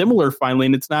very similar finally,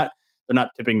 and they're not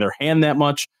tipping their hand that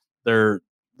much. They're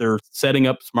setting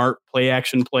up smart play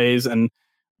action plays. And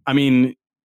I mean,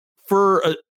 for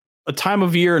a time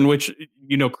of year in which,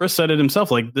 Chris said it himself,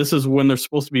 like this is when they're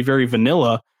supposed to be very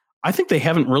vanilla. I think they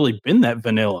haven't really been that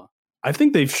vanilla. I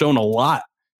think they've shown a lot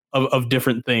of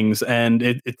different things, and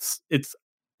it's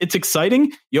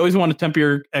exciting. You always want to temper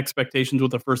your expectations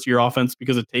with a first year offense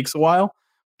because it takes a while,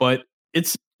 but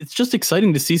it's just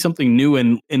exciting to see something new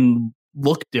and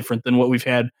look different than what we've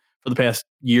had for the past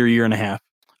year and a half.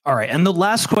 All right. And the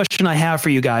last question I have for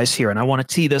you guys here, and I want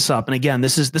to tee this up. And again,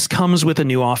 this comes with a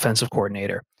new offensive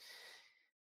coordinator.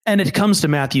 And it comes to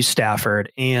Matthew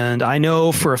Stafford. And I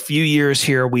know for a few years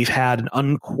here, we've been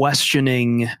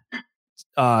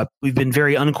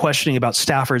very unquestioning about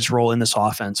Stafford's role in this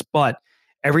offense. But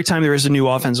every time there is a new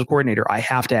offensive coordinator, I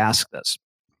have to ask this.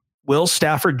 Will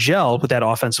Stafford gel with that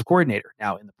offensive coordinator?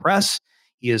 Now, in the press,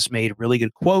 he has made really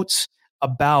good quotes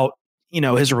about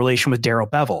his relation with Darrell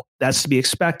Bevel. That's to be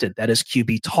expected. That is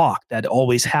QB talk. That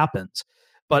always happens.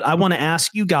 But I want to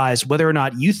ask you guys whether or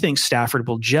not you think Stafford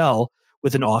will gel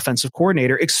with an offensive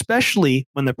coordinator, especially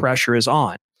when the pressure is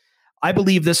on. I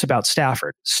believe this about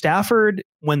Stafford. Stafford,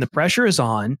 when the pressure is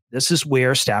on, this is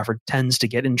where Stafford tends to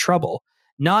get in trouble.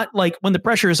 Not like when the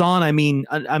pressure is on, I mean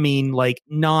like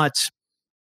not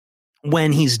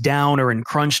when he's down or in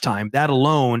crunch time. That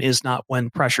alone is not when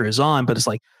pressure is on, but it's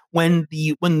like when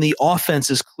the offense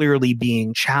is clearly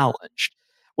being challenged.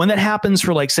 When that happens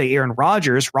for, like, say, Aaron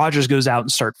Rodgers goes out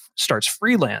and starts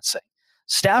freelancing.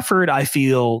 Stafford, I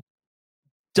feel,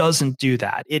 doesn't do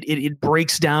that. It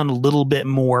breaks down a little bit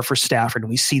more for Stafford, and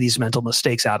we see these mental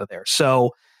mistakes out of there.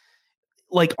 So,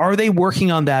 like, are they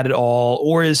working on that at all?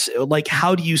 Or is, like,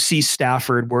 how do you see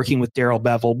Stafford working with Darrell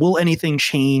Bevell? Will anything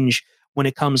change when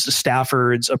it comes to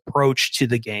Stafford's approach to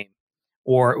the game?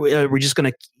 Or are we just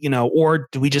going to, or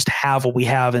do we just have what we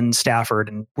have in Stafford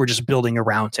and we're just building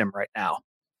around him right now?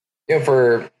 Yeah,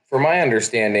 for my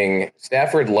understanding,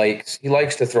 Stafford likes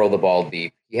to throw the ball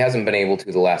deep. He hasn't been able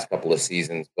to the last couple of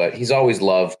seasons, but he's always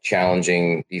loved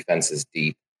challenging defenses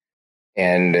deep.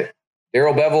 And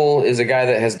Darrell Bevell is a guy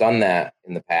that has done that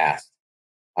in the past.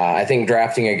 I think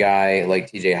drafting a guy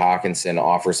like TJ Hawkinson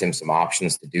offers him some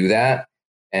options to do that.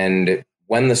 And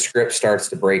when the script starts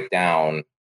to break down,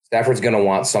 Stafford's going to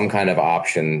want some kind of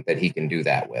option that he can do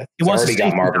that with. He's already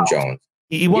got Marvin Jones.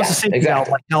 He wants a safety valve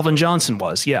like Calvin Johnson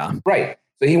was. Yeah. Right.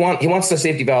 So he wants the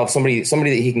safety valve, somebody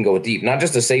that he can go deep, not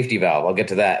just a safety valve. I'll get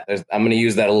to that. I'm going to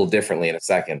use that a little differently in a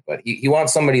second, but he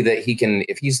wants somebody that he can,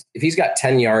 if he's got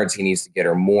 10 yards he needs to get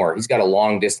or more, he's got a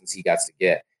long distance he got to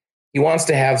get. He wants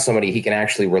to have somebody he can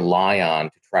actually rely on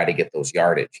to try to get those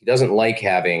yardage. He doesn't like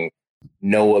having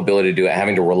no ability to do it,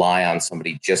 having to rely on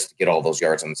somebody just to get all those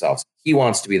yards themselves. He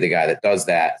wants to be the guy that does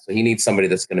that. So he needs somebody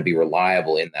that's going to be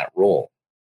reliable in that role.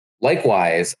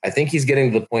 Likewise, I think he's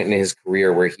getting to the point in his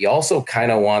career where he also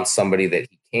kind of wants somebody that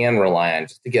he can rely on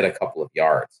just to get a couple of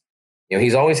yards.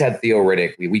 He's always had Theo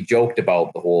Riddick. We joked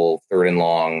about the whole 3rd and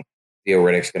long. Theo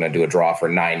Riddick's going to do a draw for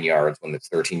 9 yards when it's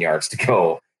 13 yards to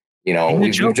go.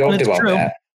 We've joked about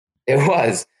that. It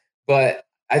was, but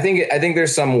I think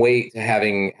there's some weight to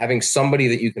having somebody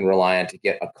that you can rely on to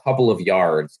get a couple of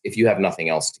yards if you have nothing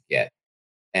else to get.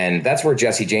 And that's where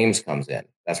Jesse James comes in.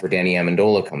 That's where Danny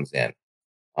Amendola comes in.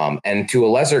 And to a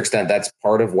lesser extent, that's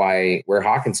part of where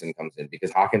Hawkinson comes in,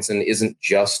 because Hawkinson isn't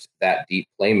just that deep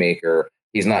playmaker.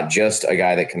 He's not just a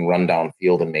guy that can run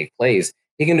downfield and make plays.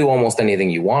 He can do almost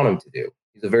anything you want him to do.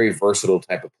 He's a very versatile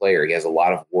type of player. He has a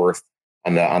lot of worth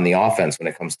on the offense when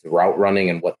it comes to route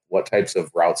running and what types of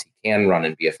routes he can run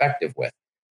and be effective with.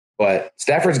 But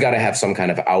Stafford's got to have some kind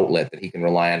of outlet that he can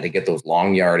rely on to get those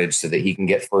long yardage so that he can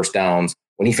get first downs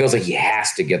when he feels like he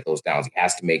has to get those downs. He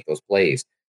has to make those plays.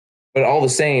 But all the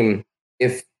same,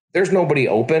 if there's nobody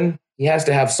open, he has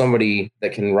to have somebody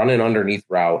that can run an underneath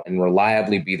route and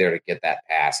reliably be there to get that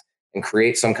pass and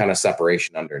create some kind of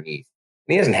separation underneath.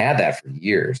 And he hasn't had that for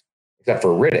years, except for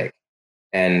Riddick.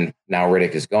 And now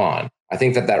Riddick is gone. I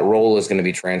think that role is going to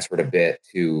be transferred a bit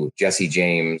to Jesse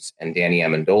James and Danny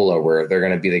Amendola, where they're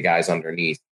going to be the guys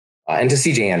underneath. And to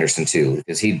CJ Anderson, too,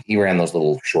 because he ran those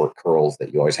little short curls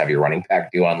that you always have your running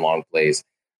back do on long plays.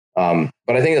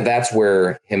 But I think that's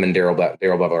where him and Darrell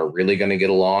Bevell are really going to get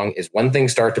along, is when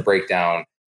things start to break down,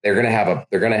 they're going to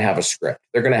have a script.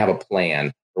 They're going to have a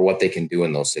plan for what they can do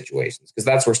in those situations, because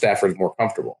that's where Stafford's more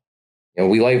comfortable.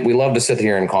 We love to sit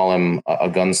here and call him a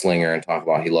gunslinger and talk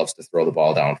about he loves to throw the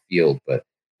ball downfield, but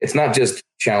it's not just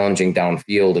challenging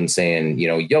downfield and saying,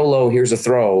 YOLO, here's a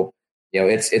throw.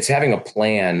 It's having a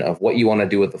plan of what you want to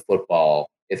do with the football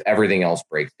if everything else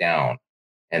breaks down.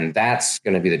 And that's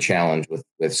going to be the challenge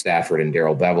with Stafford and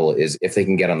Darrell Bevell, is if they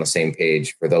can get on the same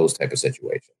page for those type of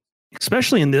situations.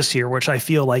 Especially in this year, which I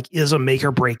feel like is a make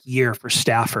or break year for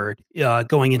Stafford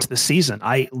going into the season.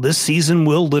 This season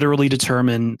will literally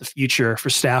determine the future for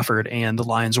Stafford and the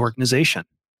Lions organization.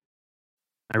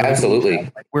 Really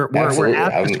Absolutely. We're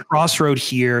at this crossroad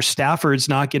here. Stafford's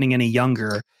not getting any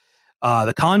younger.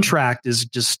 The contract is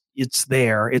just, it's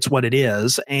there. It's what it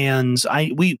is. And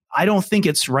I don't think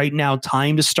it's right now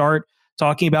time to start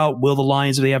talking about, will the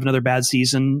Lions, if they have another bad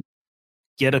season,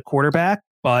 get a quarterback?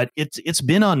 But it's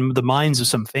been on the minds of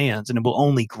some fans, and it will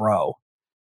only grow.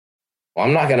 Well,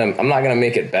 I'm not gonna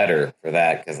make it better for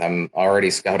that, because I'm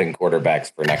already scouting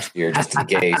quarterbacks for next year just in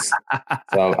case.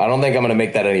 So I don't think I'm gonna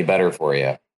make that any better for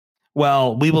you.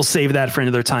 Well, we will save that for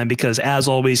another time, because as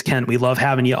always, Kent, we love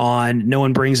having you on. No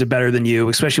one brings it better than you,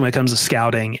 especially when it comes to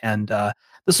scouting. And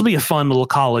this will be a fun little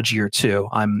college year too.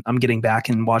 I'm getting back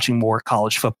and watching more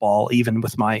college football, even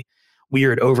with my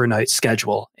weird overnight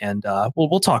schedule. And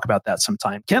we'll talk about that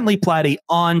sometime. Kent Lee Platty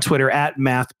on Twitter at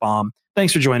MathBomb.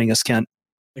 Thanks for joining us, Kent.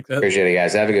 Appreciate it,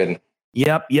 guys. Have a good one.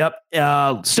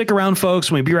 Yep. Stick around,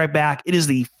 folks. We'll be right back. It is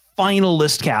the final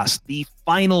LISTCast, the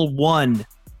final one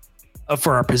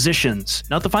for our positions.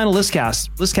 Not the final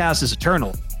LISTCast. LISTCast is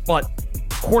eternal, but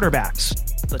quarterbacks,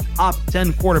 the top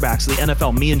 10 quarterbacks of the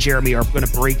NFL. Me and Jeremy are going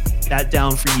to break that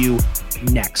down for you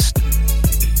next.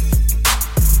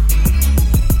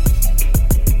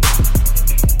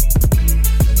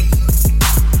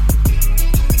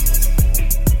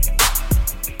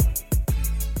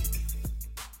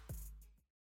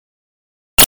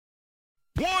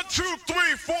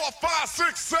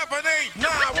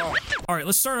 All right,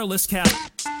 let's start our LISTCAST.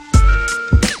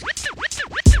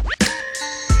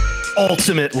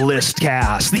 Ultimate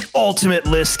LISTCAST. The ultimate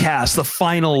LISTCAST. The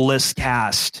final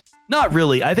LISTCAST. Not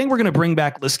really. I think we're going to bring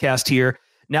back LISTCAST here.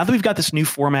 Now that we've got this new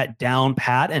format down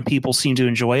pat and people seem to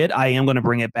enjoy it, I am going to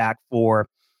bring it back for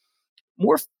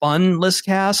more fun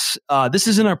LISTCASTs. This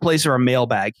is in our place of our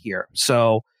mailbag here.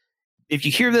 So if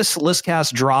you hear this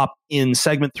LISTCAST drop in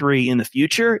segment 3 in the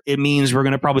future, it means we're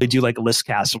going to probably do like a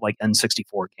LISTCAST of like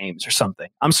N64 games or something.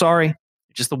 I'm sorry.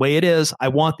 Just the way it is. I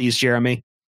want these, Jeremy.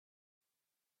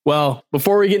 Well,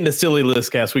 before we get into silly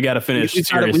LISTCAST, we got to finish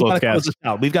serious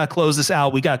LISTCAST. We've got to close this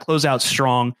out. We got to close out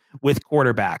strong with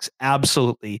quarterbacks.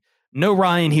 Absolutely. No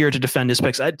Ryan here to defend his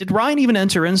picks. Did Ryan even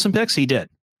enter in some picks? He did.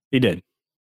 He did.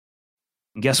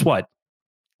 And guess what?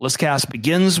 LISTCAST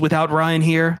begins without Ryan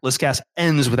here. LISTCAST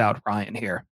ends without Ryan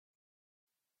here.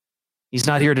 He's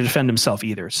not here to defend himself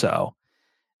either, so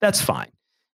that's fine.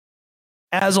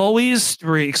 As always,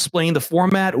 to explain the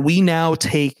format, we now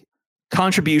take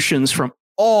contributions from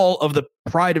all of the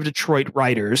Pride of Detroit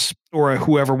writers, or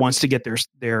whoever wants to get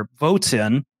their votes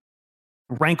in,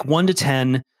 rank 1 to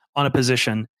 10 on a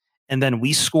position, and then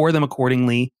we score them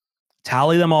accordingly,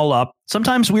 tally them all up.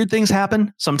 Sometimes weird things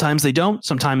happen. Sometimes they don't.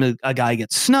 Sometimes a guy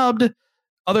gets snubbed.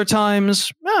 Other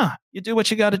times, you do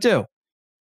what you got to do.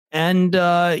 And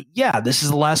this is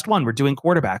the last one. We're doing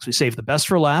quarterbacks. We saved the best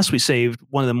for last. We saved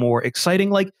one of the more exciting,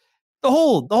 like the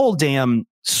whole damn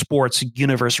sports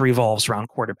universe revolves around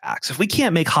quarterbacks. If we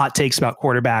can't make hot takes about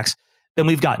quarterbacks, then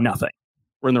we've got nothing.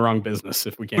 We're in the wrong business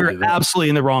if we can't do that. We're absolutely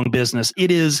in the wrong business. It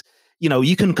is,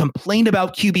 you can complain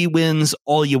about QB wins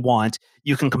all you want.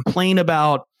 You can complain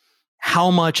about how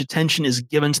much attention is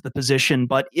given to the position,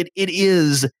 but it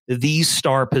is the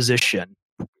star position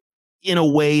in a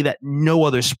way that no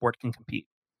other sport can compete.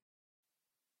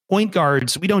 Point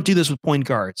guards, we don't do this with point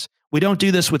guards. We don't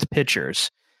do this with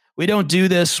pitchers. We don't do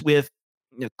this with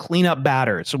cleanup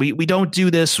batters. We don't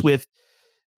do this with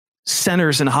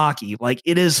centers in hockey. Like,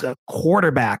 it is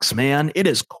quarterbacks, man. It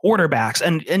is quarterbacks.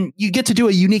 And you get to do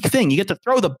a unique thing. You get to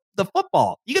throw the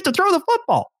football. You get to throw the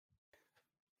football.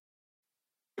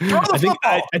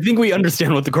 I think we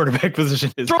understand what the quarterback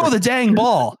position is. Throw the dang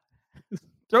ball.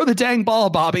 Throw the dang ball,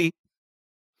 Bobby.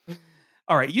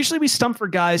 All right. Usually we stump for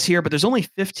guys here, but there's only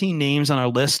 15 names on our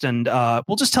list, and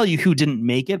we'll just tell you who didn't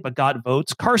make it but got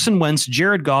votes. Carson Wentz,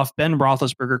 Jared Goff, Ben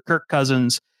Roethlisberger, Kirk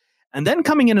Cousins, and then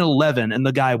coming in at 11, and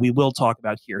the guy we will talk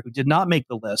about here who did not make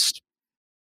the list.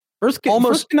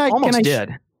 Almost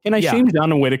did. Can I shame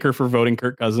Donovan Whitaker for voting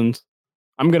Kirk Cousins?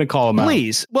 I'm going to call him out.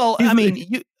 Please. Well,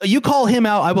 you call him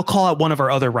out. I will call out one of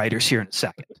our other writers here in a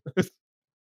second.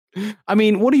 I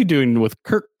mean, what are you doing with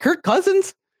Kirk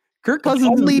Cousins? Kirk Cousins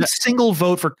only single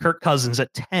vote for Kirk Cousins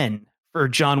at 10 for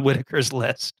John Whitaker's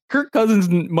list. Kirk Cousins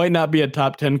might not be a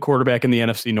top 10 quarterback in the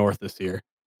NFC North this year.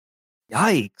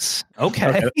 Yikes.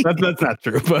 Okay. That's not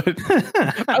true, but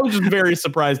I was just very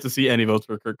surprised to see any votes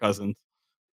for Kirk Cousins.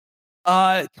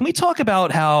 Can we talk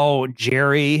about how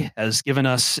Jerry has given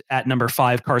us at number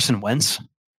 5 Carson Wentz?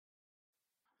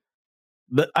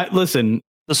 Listen,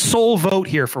 the sole vote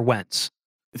here for Wentz.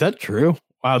 Is that true?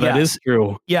 Wow, that is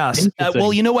true. Yes.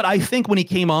 Well, you know what? I think when he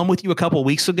came on with you a couple of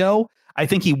weeks ago, I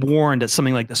think he warned that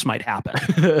something like this might happen.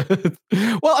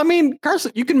 Well, I mean,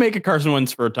 you can make a Carson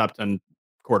Wentz for a top 10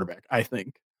 quarterback, I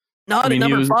think. Not at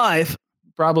number 5.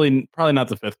 Probably not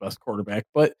the 5th best quarterback,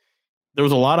 but there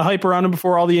was a lot of hype around him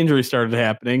before all the injuries started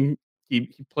happening.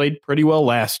 He played pretty well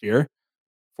last year,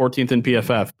 14th in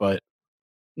PFF, but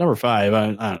number 5, I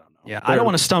don't know. Yeah, I don't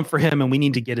want to stump for him, and we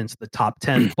need to get into the top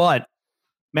 10, but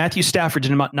Matthew Stafford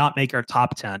did not make our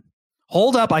top 10.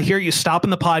 Hold up. I hear you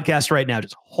stopping the podcast right now.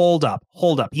 Just hold up.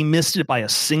 He missed it by a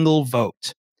single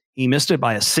vote.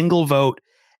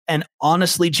 And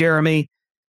honestly, Jeremy,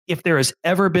 if there has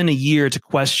ever been a year to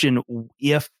question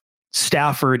if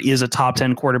Stafford is a top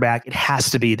 10 quarterback, it has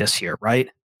to be this year, right?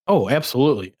 Oh,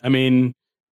 absolutely. I mean,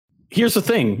 here's the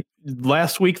thing.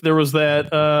 Last week, there was that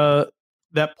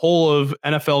poll of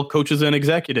NFL coaches and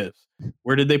executives.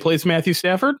 Where did they place Matthew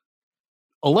Stafford?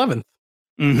 11th,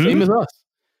 same as us.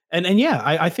 And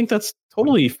I think that's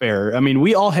totally fair. I mean,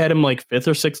 we all had him like 5th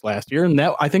or 6th last year, and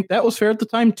I think that was fair at the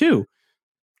time too.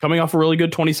 Coming off a really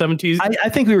good 2017. I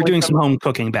think we were doing some home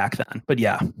cooking back then, but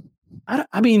yeah.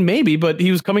 I mean, maybe, but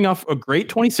he was coming off a great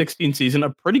 2016 season, a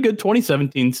pretty good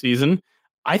 2017 season.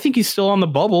 I think he's still on the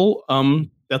bubble.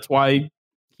 That's why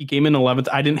he came in 11th.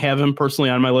 I didn't have him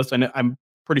personally on my list. I'm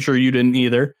pretty sure you didn't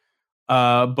either.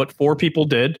 But 4 people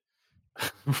did.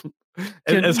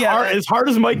 And as hard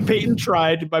as Mike Payton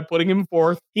tried by putting him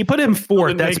 4th, he put him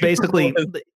 4th. That's basically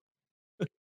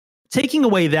taking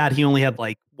away that he only had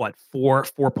like 4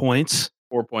 points.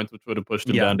 4 points, which would have pushed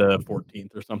him Yeah. down to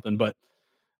 14th or something. But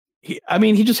he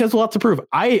just has a lot to prove.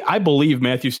 I believe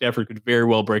Matthew Stafford could very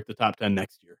well break the top 10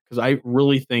 next year, because I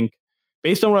really think,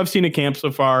 based on what I've seen at camp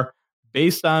so far,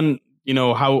 based on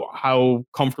how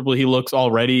comfortable he looks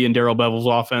already in Darrell Bevel's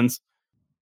offense,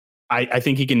 I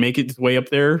think he can make his way up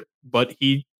there. But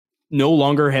he no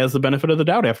longer has the benefit of the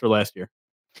doubt after last year.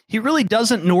 He really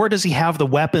doesn't, nor does he have the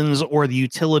weapons or the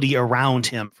utility around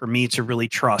him for me to really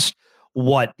trust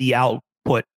what the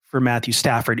output for Matthew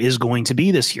Stafford is going to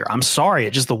be this year. I'm sorry,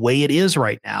 it's just the way it is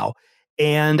right now.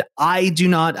 And I'm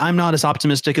not as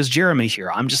optimistic as Jeremy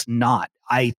here. I'm just not.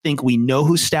 I think we know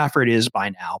who Stafford is by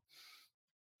now.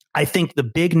 I think the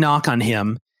big knock on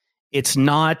him, it's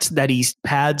not that he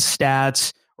pads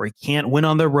stats or he can't win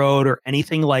on the road or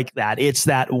anything like that. It's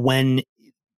that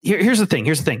here's the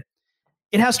thing.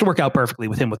 It has to work out perfectly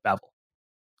with him with Bevel.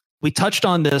 We touched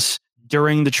on this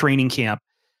during the training camp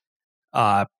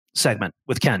segment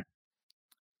with Ken.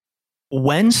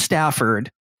 When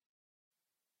Stafford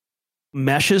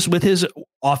meshes with his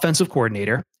offensive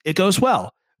coordinator, it goes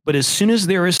well. But as soon as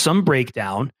there is some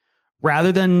breakdown,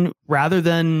 rather than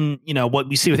what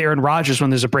we see with Aaron Rodgers when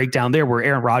there's a breakdown there where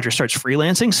Aaron Rodgers starts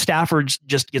freelancing, Stafford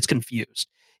just gets confused.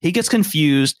 He gets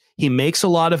confused. He makes a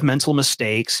lot of mental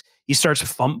mistakes. He starts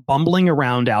bumbling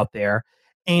around out there,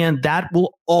 and that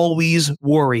will always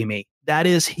worry me. That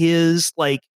is his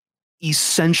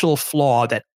essential flaw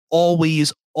that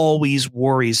always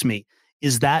worries me,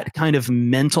 is that kind of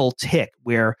mental tick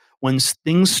where when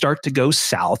things start to go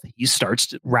south, he starts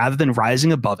to, rather than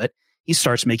rising above it, he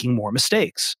starts making more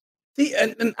mistakes. See,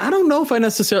 and I don't know if I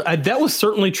necessarily, that was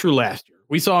certainly true last year.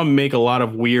 We saw him make a lot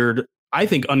of weird, I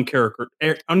think,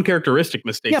 uncharacteristic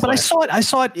mistakes. Yeah, but I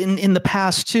saw it in the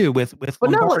past too with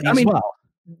Lombardi as well.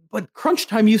 But crunch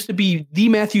time used to be the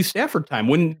Matthew Stafford time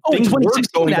when things were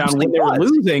going down, when they were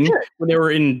losing, when they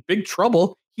were in big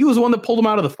trouble. He was the one that pulled them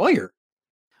out of the fire.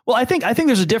 Well, I think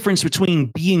there's a difference between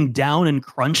being down in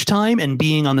crunch time and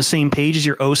being on the same page as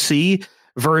your OC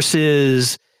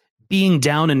versus being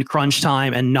down in crunch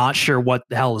time and not sure what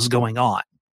the hell is going on.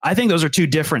 I think those are two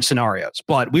different scenarios,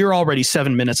 but we were already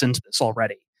 7 minutes into this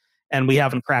already, and we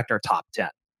haven't cracked our top 10.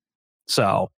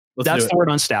 So that's the word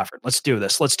on Stafford. Let's do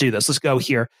this. Let's go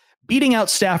here. Beating out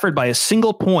Stafford by a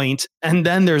single point, and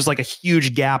then there's a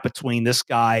huge gap between this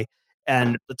guy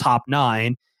and the top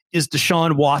 9, is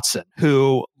Deshaun Watson,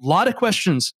 who a lot of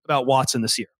questions about Watson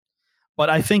this year. But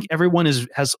I think everyone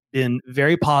has been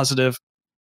very positive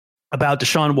about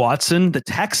Deshaun Watson. The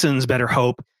Texans better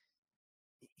hope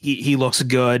he looks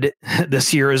good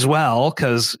this year as well,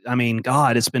 because,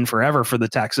 God, it's been forever for the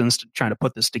Texans trying to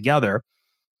put this together.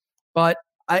 But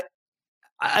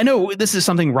I know this is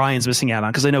something Ryan's missing out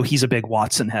on, because I know he's a big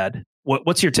Watson head.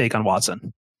 What's your take on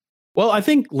Watson? Well, I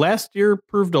think last year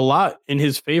proved a lot in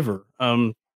his favor.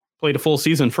 Played a full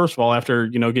season, first of all, after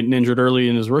getting injured early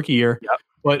in his rookie year. Yep.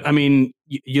 But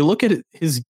you look at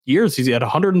his years. He's had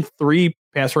 103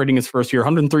 pass rating his first year,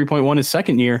 103.1 his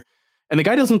second year, and the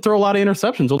guy doesn't throw a lot of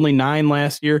interceptions. Only 9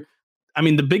 last year.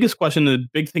 The biggest question, the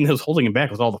big thing that was holding him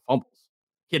back was all the fumbles.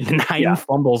 He had 9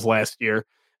 fumbles last year,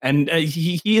 and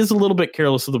he is a little bit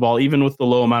careless with the ball, even with the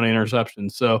low amount of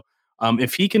interceptions. So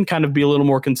if he can kind of be a little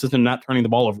more consistent, not turning the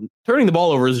ball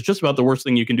over is just about the worst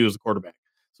thing you can do as a quarterback.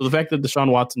 So the fact that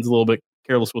Deshaun Watson's a little bit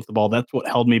careless with the ball, that's what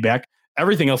held me back.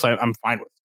 Everything else I'm fine with.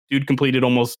 Dude completed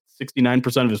almost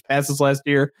 69% of his passes last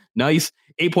year. Nice.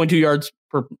 8.2 yards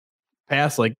per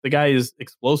pass. The guy is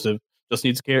explosive. Just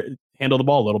needs to handle the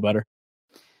ball a little better.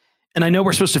 And I know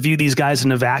we're supposed to view these guys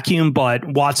in a vacuum, but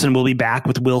Watson will be back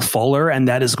with Will Fuller, and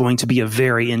that is going to be a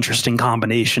very interesting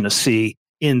combination to see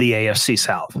in the AFC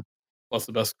South. Plus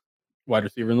the best wide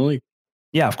receiver in the league.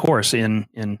 Yeah, of course.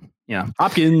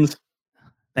 Hopkins.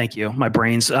 Thank you. My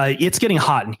brain's it's getting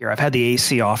hot in here. I've had the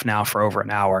AC off now for over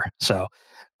an hour. So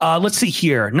let's see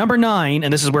here. Number 9,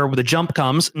 and this is where the jump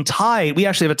comes. And tie, we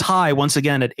actually have a tie once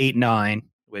again at 8-9,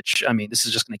 which, this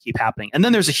is just going to keep happening. And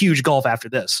then there's a huge gulf after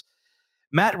this.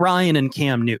 Matt Ryan and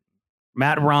Cam Newton.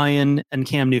 Matt Ryan and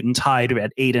Cam Newton tied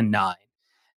at 8 and 9.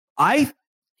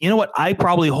 You know what? I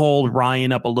probably hold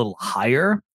Ryan up a little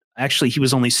higher. Actually, he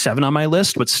was only 7 on my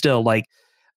list, but still,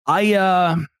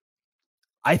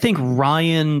 I think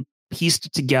Ryan pieced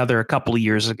it together a couple of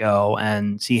years ago,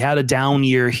 and he had a down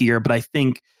year here. But I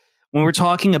think when we're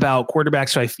talking about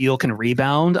quarterbacks who I feel can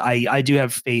rebound, I do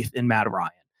have faith in Matt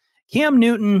Ryan. Cam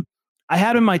Newton, I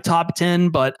had him in my top 10,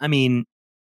 but the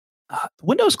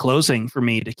window's closing for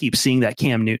me to keep seeing that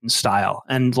Cam Newton style.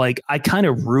 And I kind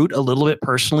of root a little bit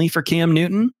personally for Cam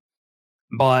Newton,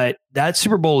 but that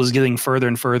Super Bowl is getting further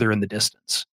and further in the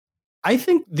distance. I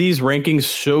think these rankings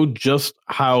show just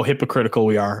how hypocritical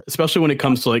we are, especially when it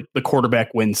comes to like the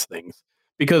quarterback wins things.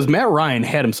 Because Matt Ryan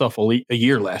had himself a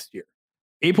year last year.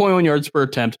 8.1 yards per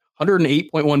attempt,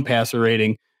 108.1 passer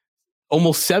rating,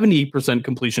 almost 70%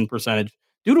 completion percentage.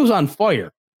 Dude was on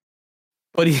fire.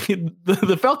 But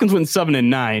the Falcons went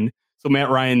 7-9, so Matt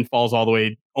Ryan falls all the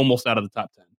way almost out of the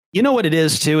top 10. You know what it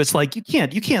is too? It's like you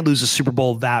can't lose a Super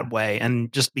Bowl that way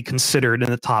and just be considered in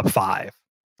the top 5.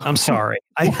 I'm sorry.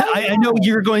 I know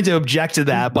you're going to object to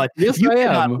that, but yes, you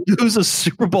cannot lose a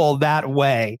Super Bowl that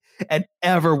way and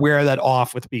ever wear that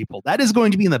off with people. That is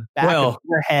going to be in the back of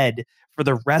your head for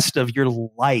the rest of your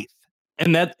life.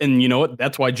 And you know what?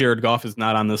 That's why Jared Goff is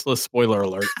not on this list. Spoiler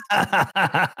alert.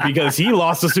 Because he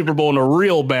lost the Super Bowl in a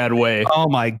real bad way. Oh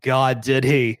my God, did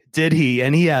he? Did he?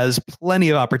 And he has plenty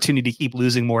of opportunity to keep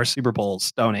losing more Super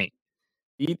Bowls, don't he?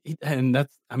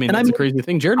 That's a crazy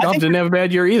thing. Jared Goff didn't have a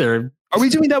bad year either. Are we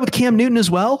doing that with Cam Newton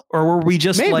as well? Or were we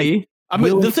just maybe?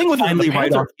 The thing with finally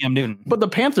write off Cam Newton. But the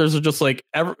Panthers are just like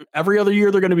every other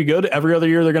year they're going to be good. Every other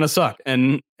year they're going to suck.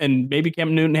 And maybe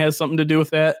Cam Newton has something to do with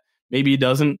that. Maybe he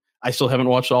doesn't. I still haven't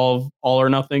watched all or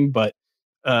nothing, but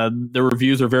the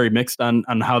reviews are very mixed on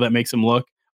how that makes him look.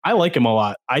 I like him a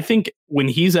lot. I think when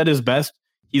he's at his best,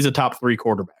 he's a top 3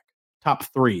 quarterback. Top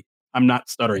 3. I'm not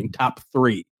stuttering. Top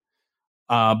 3.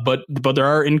 But there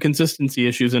are inconsistency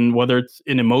issues, and whether it's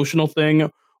an emotional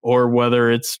thing or whether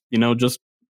it's just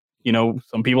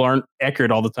some people aren't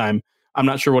accurate all the time. I'm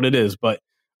not sure what it is, but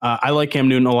I like Cam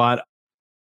Newton a lot.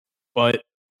 But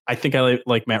I think I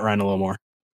like Matt Ryan a little more.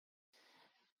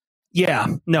 Yeah,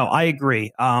 no, I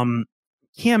agree.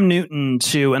 Cam Newton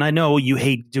too, and I know you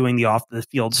hate doing the off the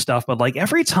field stuff, but like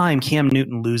every time Cam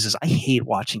Newton loses, I hate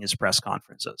watching his press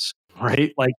conferences.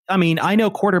 Right? Like, I mean, I know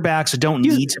quarterbacks don't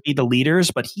need to be the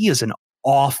leaders, but he is an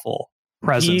awful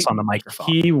presence on the microphone.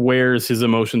 He wears his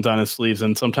emotions on his sleeves,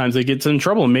 and sometimes it gets in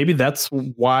trouble. And maybe that's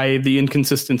why the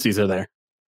inconsistencies are there.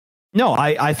 No,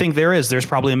 I think there's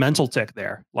probably a mental tick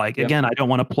there. Like, again, I don't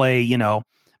want to play,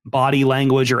 body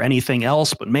language or anything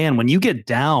else, but man, when you get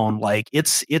down, like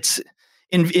it's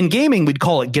in gaming, we'd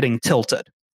call it getting tilted.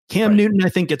 Cam Newton, I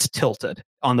think, gets tilted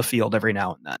on the field every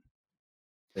now and then.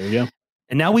 There you go.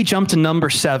 And now we jump to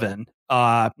number 7.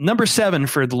 Number 7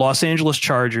 for the Los Angeles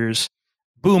Chargers,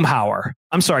 Boomhauer.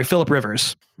 I'm sorry, Phillip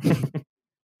Rivers. Have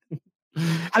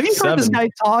you heard this guy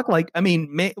talk? Like, I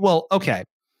mean, okay.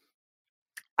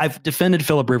 I've defended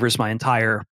Phillip Rivers my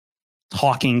entire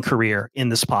talking career in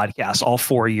this podcast, all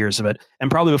 4 years of it.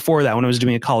 And probably before that, when I was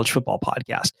doing a college football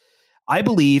podcast. I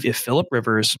believe if Phillip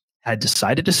Rivers had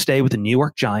decided to stay with the New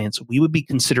York Giants, we would be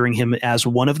considering him as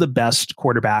one of the best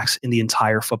quarterbacks in the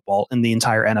entire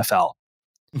NFL,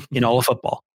 in all of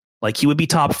football. Like, he would be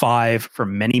top 5 for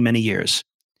many, many years.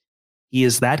 He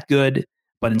is that good,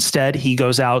 but instead he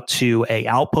goes out to a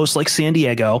outpost like San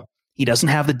Diego. He doesn't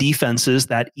have the defenses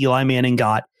that Eli Manning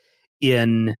got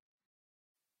in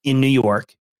New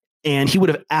York, and he would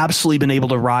have absolutely been able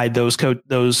to ride those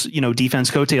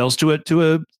defense coattails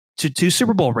to 2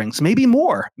 Super Bowl rings, maybe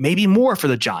more for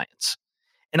the Giants.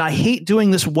 And I hate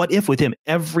doing this what if with him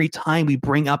every time we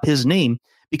bring up his name,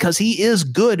 because he is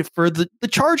good for the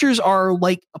Chargers are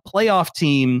like a playoff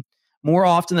team more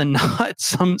often than not.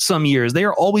 Some years they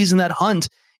are always in that hunt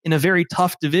in a very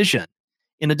tough division,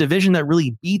 in a division that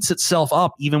really beats itself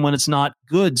up even when it's not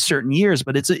good certain years.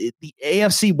 But the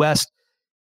AFC West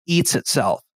eats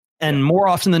itself, and more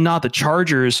often than not, the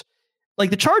Chargers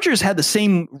had the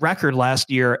same record last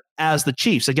year as the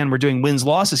Chiefs. Again, we're doing wins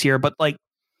losses here, but like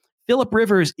Phillip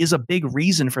Rivers is a big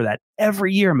reason for that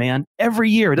every year, man.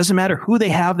 Every year, it doesn't matter who they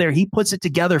have there, he puts it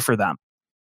together for them.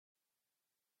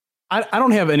 I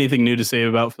don't have anything new to say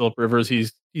about Phillip Rivers.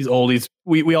 He's old.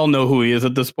 We all know who he is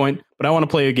at this point, but I want to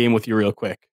play a game with you real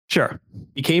quick. Sure.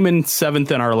 He came in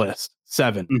 7th in our list.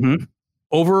 7. Mm-hmm.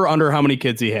 Over or under how many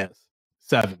kids he has?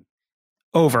 7.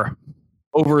 Over.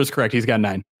 Over is correct. He's got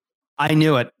 9. I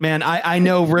knew it, man. I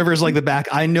know Rivers like the back.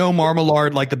 I know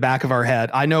Marmalade like the back of our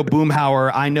head. I know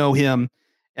Boomhauer. I know him.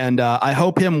 And I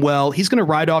hope him well. He's going to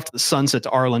ride off to the sunset to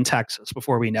Arlen, Texas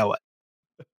before we know it,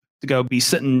 to go be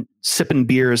sipping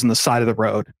beers on the side of the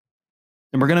road.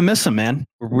 And we're going to miss him, man.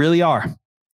 We really are.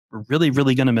 We're really,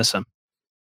 really going to miss him.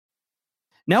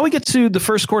 Now we get to the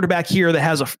first quarterback here that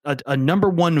has a number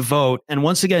 1 vote. And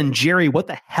once again, Jerry, what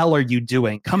the hell are you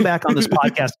doing? Come back on this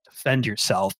podcast to defend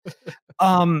yourself.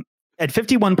 At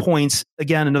 51 points,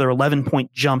 again, another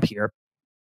 11-point jump here.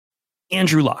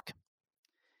 Andrew Luck.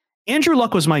 Andrew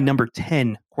Luck was my number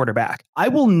 10 quarterback. I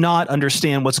will not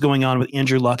understand what's going on with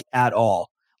Andrew Luck at all.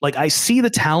 Like, I see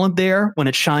the talent there when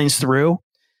it shines through,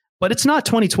 but it's not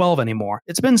 2012 anymore.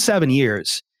 It's been 7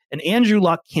 years, and Andrew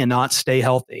Luck cannot stay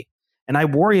healthy. And I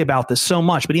worry about this so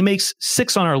much, but he makes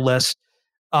 6 on our list.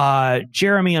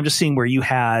 Jeremy, I'm just seeing where you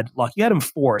had Luck. You had him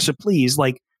 4. So please,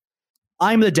 like,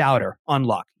 I'm the doubter on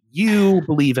Luck. You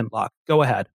believe in Luck. Go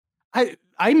ahead.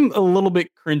 I'm a little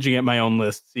bit cringing at my own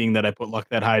list, seeing that I put Luck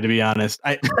that high, to be honest.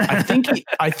 I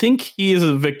think he is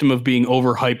a victim of being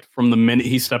overhyped from the minute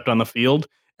he stepped on the field.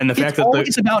 And the fact that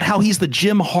it's about how he's the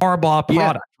Jim Harbaugh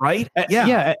product, right?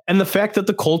 Yeah. And the fact that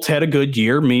the Colts had a good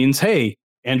year means, hey,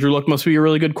 Andrew Luck must be a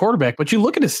really good quarterback. But you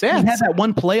look at his stats. He had that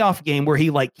one playoff game where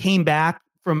he like came back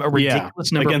from a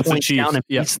ridiculous number of points down and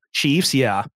beat the Chiefs.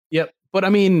 Yeah. Yep. But I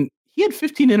mean, he had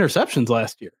 15 interceptions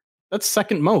last year. That's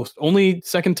second most, only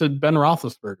second to Ben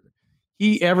Roethlisberger.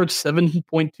 He averaged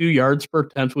 7.2 yards per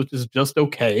attempt, which is just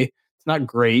okay. It's not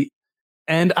great.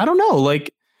 And I don't know,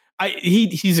 like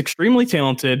he's extremely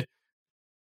talented.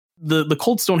 The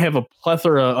Colts don't have a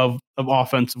plethora of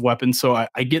offensive weapons, so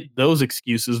I get those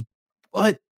excuses.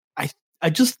 But I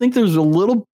just think there's a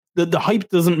little the hype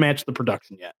doesn't match the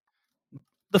production yet.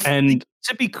 And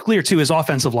to be clear, too, his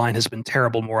offensive line has been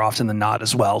terrible more often than not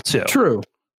as well, too.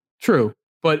 True.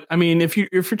 But I mean, if you're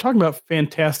talking about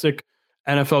fantastic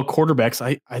NFL quarterbacks,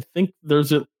 I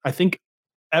think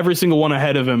every single one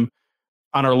ahead of him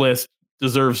on our list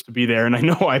deserves to be there. And I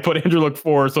know I put Andrew Luck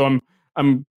 4, so I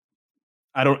want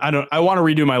to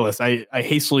redo my list. I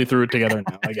hastily threw it together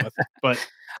now, I guess. But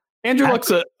Andrew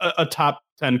Luck's a top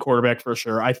 10 quarterback for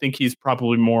sure. I think he's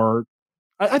probably more.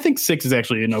 I think 6 is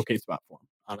actually an okay spot for him,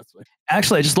 honestly.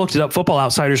 Actually, I just looked it up. Football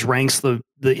Outsiders ranks the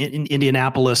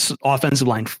Indianapolis offensive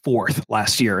line 4th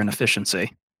last year in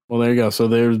efficiency. Well, there you go. So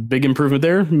there's big improvement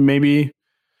there. Maybe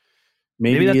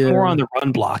that's more on the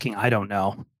run blocking. I don't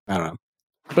know.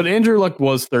 But Andrew Luck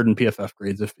was 3rd in PFF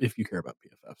grades if you care about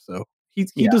PFF. So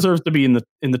he deserves to be in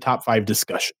the top 5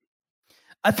 discussion.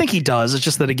 I think he does. It's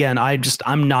just that, again,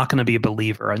 I'm not going to be a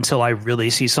believer until I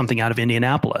really see something out of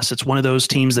Indianapolis. It's one of those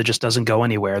teams that just doesn't go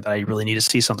anywhere that I really need to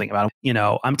see something about. You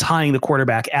know, I'm tying the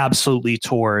quarterback absolutely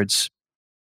towards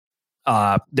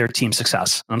their team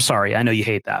success. I'm sorry. I know you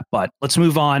hate that, but let's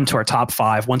move on to our top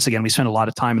 5. Once again, we spent a lot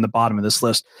of time in the bottom of this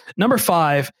list. Number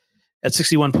 5 at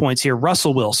 61 points here,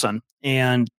 Russell Wilson.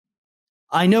 And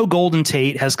I know Golden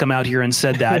Tate has come out here and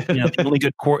said that the only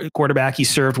good quarterback he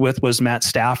served with was Matt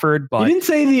Stafford. But he didn't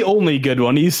say the only good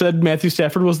one. He said Matthew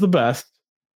Stafford was the best.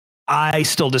 I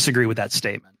still disagree with that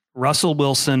statement. Russell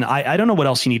Wilson, I don't know what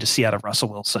else you need to see out of Russell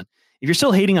Wilson. If you're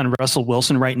still hating on Russell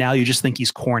Wilson right now, you just think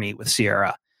he's corny with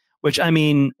Sierra, which, I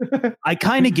mean, I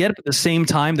kind of get it, but at the same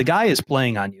time, the guy is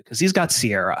playing on you because he's got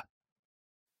Sierra.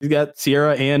 He's got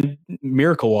Sierra and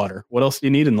Miracle Water. What else do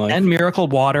you need in life? And Miracle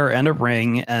Water and a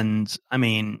ring. And I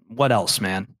mean, what else,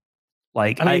 man?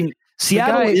 Like,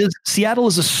 Seattle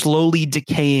is a slowly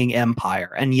decaying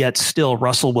empire, and yet still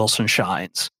Russell Wilson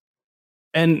shines.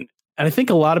 And I think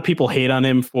a lot of people hate on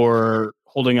him for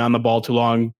holding on the ball too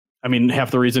long. I mean, half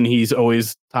the reason he's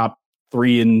always top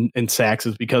 3 in sacks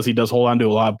is because he does hold on to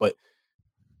a lot. But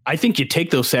I think you take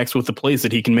those sacks with the plays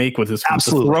that he can make with his feet.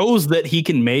 The throws that he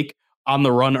can make on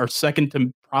the run are second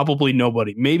to probably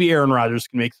nobody. Maybe Aaron Rodgers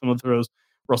can make some of the throws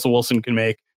Russell Wilson can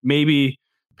make. Maybe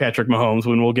Patrick Mahomes,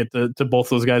 when we'll get to both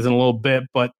those guys in a little bit.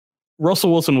 But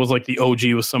Russell Wilson was like the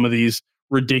OG with some of these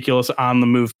ridiculous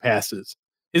on-the-move passes.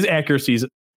 His accuracy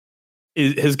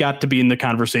has got to be in the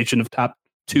conversation of top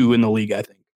 2 in the league, I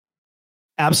think.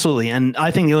 Absolutely. And I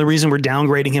think the only reason we're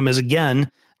downgrading him is, again,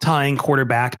 tying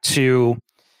quarterback to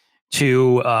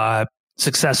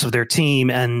success of their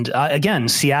team. And again,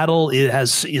 Seattle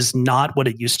is not what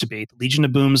it used to be. The Legion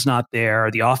of Boom's not there.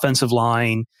 The offensive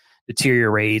line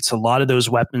deteriorates. A lot of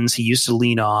those weapons he used to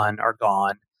lean on are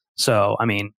gone. So, I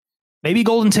mean, maybe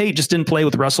Golden Tate just didn't play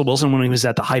with Russell Wilson when he was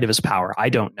at the height of his power. I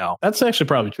don't know. That's actually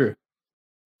probably true.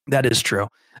 That is true.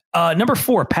 Number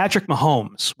 4, Patrick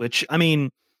Mahomes, which, I mean,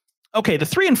 okay, the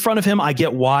 3 in front of him, I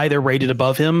get why they're rated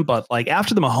above him. But like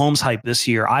after the Mahomes hype this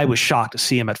year, I was shocked to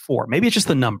see him at 4. Maybe it's just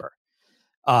the number.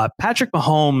 Patrick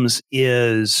Mahomes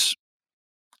is,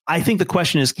 I think the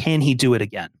question is, can he do it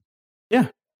again? Yeah.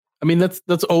 I mean,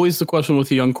 that's always the question with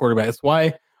a young quarterback. That's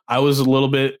why I was a little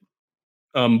bit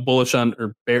bullish on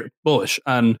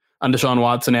Deshaun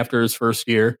Watson after his first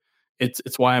year.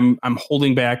 It's why I'm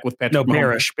holding back with Patrick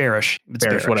Mahomes. Bearish. It's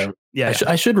bearish, whatever. Yeah.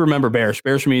 I should remember bearish.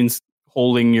 Bearish means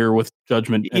holding your with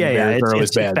judgment. And bears are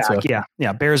always bad. So.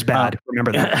 Yeah. Bears bad.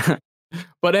 Remember that.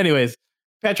 But anyways,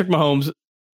 Patrick Mahomes,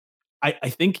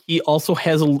 I think he also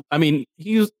has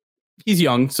he's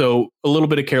young, so a little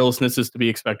bit of carelessness is to be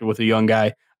expected with a young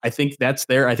guy. I think that's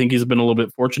there. I think he's been a little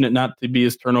bit fortunate not to be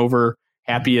as turnover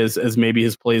happy as maybe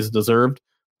his plays deserved.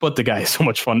 But the guy is so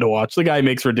much fun to watch. The guy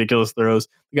makes ridiculous throws.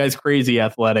 The guy's crazy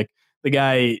athletic. The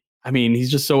guy, I mean,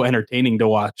 he's just so entertaining to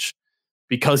watch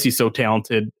because he's so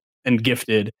talented and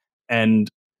gifted. And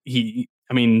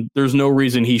there's no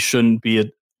reason he shouldn't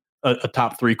be a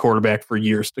top 3 quarterback for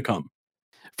years to come.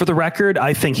 For the record,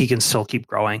 I think he can still keep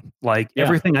growing.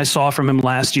 Everything I saw from him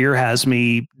last year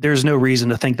there's no reason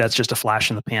to think that's just a flash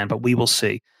in the pan, but we will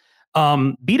see.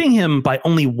 Beating him by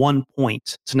only 1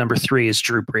 point to number 3 is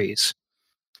Drew Brees.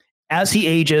 As he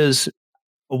ages,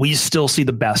 we still see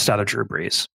the best out of Drew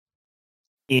Brees.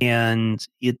 And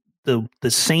the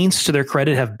Saints, to their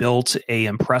credit, have built a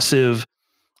impressive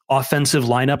offensive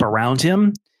lineup around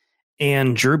him.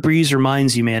 And Drew Brees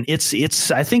reminds you, man,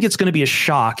 I think it's going to be a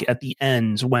shock at the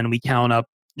end when we count up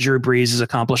Drew Brees'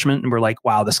 accomplishment and we're like,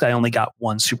 wow, this guy only got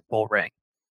 1 Super Bowl ring.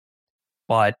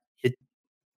 But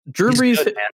Drew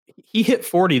Brees, he hit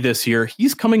 40 this year.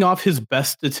 He's coming off his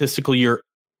best statistical year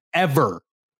ever.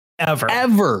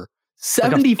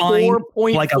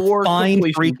 74.4 like a fine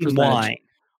freaking wine.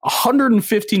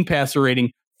 115 passer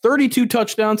rating, 32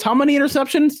 touchdowns. How many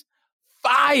interceptions?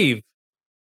 5.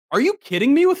 Are you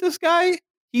kidding me with this guy?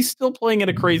 He's still playing at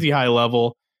a crazy high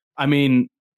level. I mean,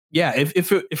 yeah,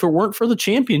 if it weren't for the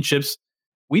championships,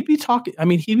 we'd be talking. I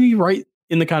mean, he'd be right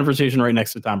in the conversation right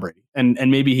next to Tom Brady. And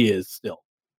maybe he is still.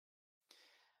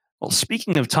 Well,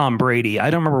 speaking of Tom Brady, I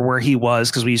don't remember where he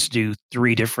was because we used to do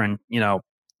 3 different,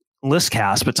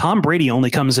 LISTCAST, but Tom Brady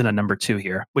only comes in at number 2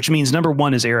 here, which means number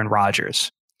 1 is Aaron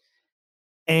Rodgers.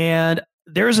 And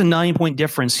there's a 9-point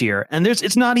difference here. And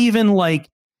it's not even like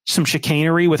some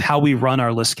chicanery with how we run our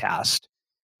LISTCAST.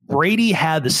 Brady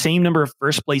had the same number of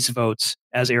first place votes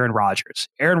as Aaron Rodgers.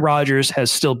 Aaron Rodgers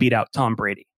has still beat out Tom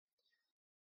Brady.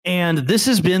 And this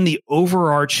has been the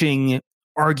overarching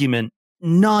argument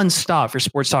nonstop for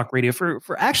Sports Talk Radio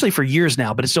for years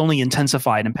now, but it's only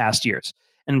intensified in past years.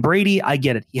 And Brady, I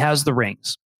get it. He has the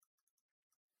rings.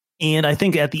 And I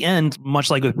think at the end, much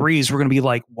like with Brees, we're going to be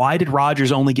like, why did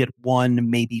Rodgers only get 1,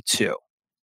 maybe 2?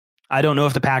 I don't know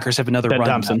if the Packers have another run.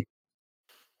 Thompson.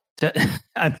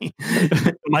 I mean,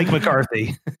 Mike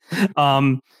McCarthy.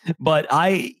 But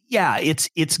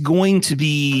it's going to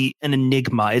be an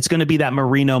enigma. It's going to be that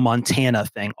Marino Montana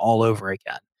thing all over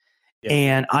again. Yeah.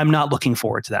 And I'm not looking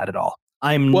forward to that at all.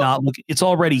 It's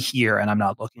already here and I'm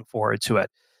not looking forward to it.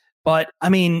 But I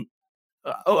mean,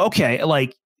 okay,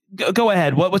 go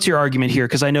ahead. What's your argument here?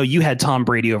 Because I know you had Tom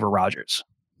Brady over Rodgers.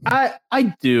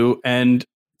 I do. And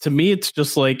to me, it's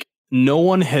just like, no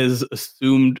one has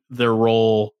assumed their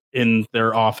role in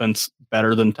their offense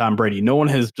better than Tom Brady. No one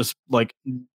has just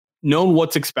known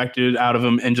what's expected out of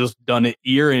him and just done it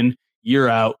year in, year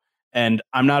out. And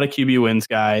I'm not a QB wins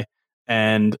guy.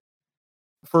 And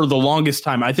for the longest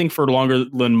time, I think for longer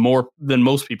than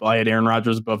most people, I had Aaron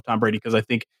Rodgers above Tom Brady because I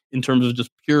think in terms of just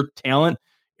pure talent,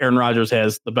 Aaron Rodgers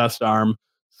has the best arm,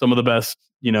 some of the best,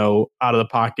 out of the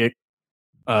pocket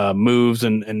moves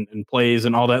and plays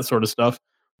and all that sort of stuff.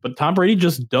 But Tom Brady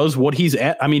just does what he's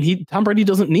at. I mean, Tom Brady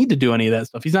doesn't need to do any of that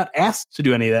stuff. He's not asked to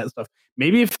do any of that stuff.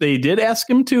 Maybe if they did ask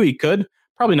him to, he could.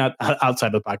 Probably not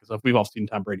outside of the pocket stuff. We've all seen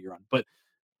Tom Brady run. But,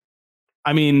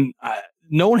 I mean,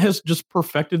 no one has just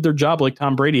perfected their job like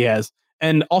Tom Brady has.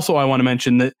 And also, I want to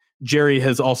mention that Jerry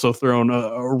has also thrown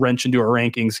a wrench into our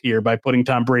rankings here by putting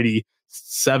Tom Brady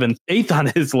 8th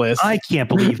on his list. I can't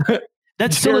believe that.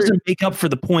 That still doesn't make up for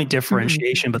the point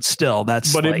differentiation, but still,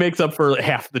 it makes up for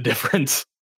half the difference.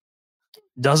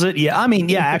 Does it? Yeah. I mean,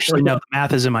 yeah, actually, no, the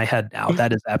math is in my head now.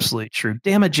 That is absolutely true.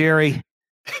 Damn it, Jerry.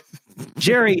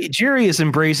 Jerry is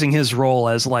embracing his role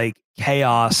as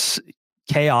chaos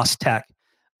tech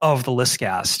of the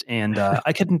LISTCAST. And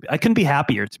I couldn't be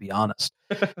happier, to be honest.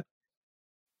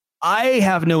 I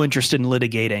have no interest in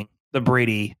litigating the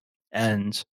Brady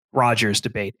and Rodgers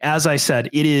debate. As I said,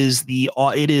 it is the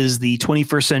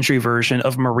 21st century version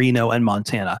of Marino and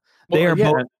Montana. They are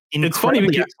both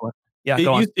incredibly excellent. Yeah,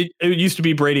 it used to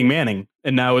be Brady Manning,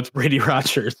 and now it's Brady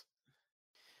Rodgers.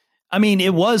 I mean,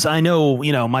 it was. I know,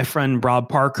 my friend Rob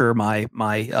Parker, my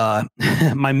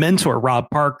my mentor Rob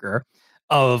Parker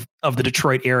of the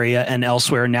Detroit area and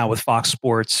elsewhere now with Fox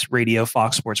Sports Radio,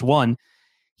 Fox Sports 1.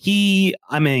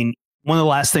 One of the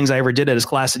last things I ever did at his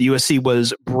class at USC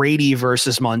was Brady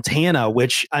versus Montana,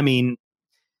 which I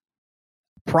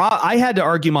had to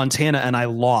argue Montana and I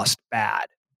lost bad.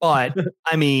 But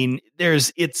I mean,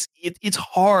 it's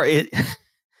hard.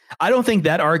 I don't think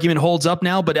that argument holds up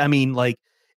now, but I mean,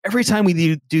 every time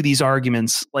we do these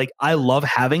arguments, I love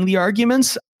having the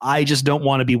arguments. I just don't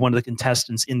want to be one of the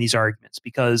contestants in these arguments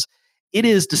because it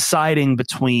is deciding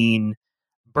between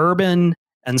bourbon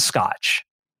and scotch.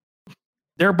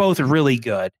 They're both really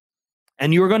good.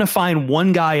 And you're going to find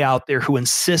one guy out there who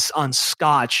insists on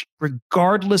scotch,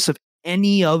 regardless of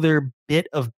any other bit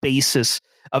of basis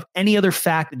of any other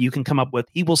fact that you can come up with.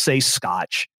 He will say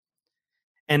scotch.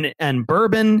 And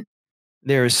bourbon,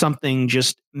 there's something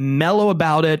just mellow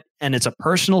about it, and it's a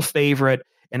personal favorite,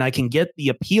 and I can get the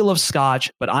appeal of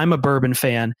Scotch, but I'm a bourbon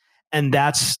fan, and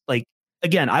that's like,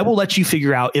 again, I will let you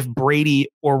figure out if Brady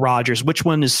or Rodgers, which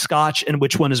one is Scotch and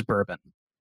which one is bourbon.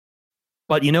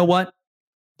 But you know what?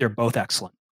 They're both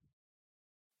excellent.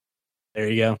 There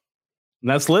you go. And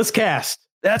that's LISTCAST.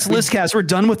 That's LISTCAST. We're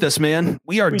done with this, man.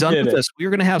 We are done with this. We're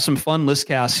going to have some fun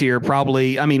LISTCASts here.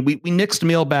 Probably. I mean, we nixed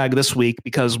mailbag this week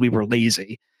because we were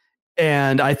lazy.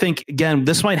 And I think, again,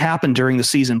 this might happen during the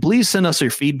season. Please send us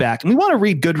your feedback. And we want to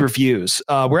read good reviews.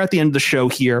 We're at the end of the show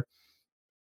here.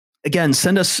 Again,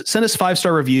 send us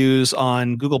 5-star reviews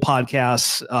on Google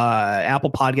Podcasts, Apple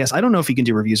Podcasts. I don't know if you can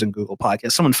do reviews on Google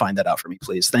Podcasts. Someone find that out for me,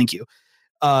 please. Thank you.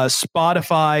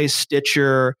 Spotify,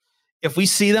 Stitcher. If we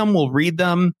see them, we'll read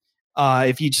them.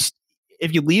 If you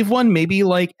leave one, maybe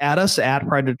like add us at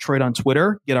Pride of Detroit on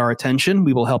Twitter. Get our attention.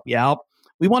 We will help you out.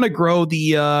 We want to grow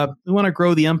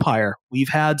the empire. We've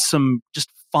had some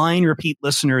just fine repeat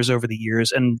listeners over the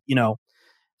years, and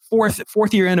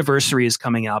fourth year anniversary is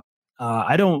coming up.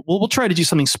 We'll try to do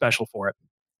something special for it.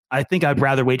 I think I'd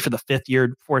rather wait for the 5th year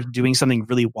before doing something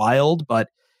really wild, but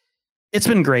it's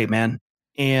been great, man.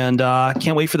 And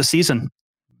can't wait for the season.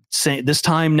 This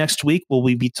time next week, we'll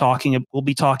be talking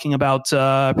about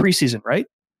preseason, right?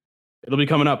 It'll be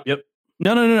coming up. Yep.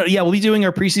 No. Yeah, we'll be doing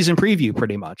our preseason preview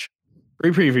pretty much.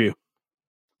 Pre-preview.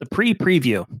 The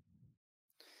pre-preview.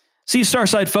 See you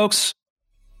Starside, folks.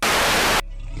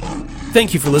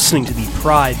 Thank you for listening to the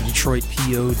Pride of Detroit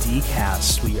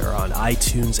PODcast. We are on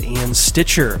iTunes and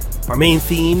Stitcher. Our main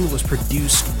theme was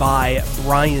produced by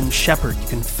Brian Shepard. You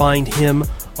can find him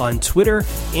on Twitter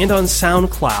and on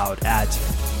SoundCloud at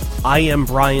I am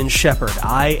Brian Shepard.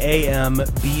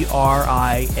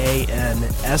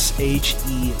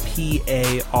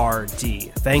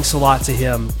 IamBrianShepard. Thanks a lot to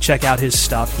him. Check out his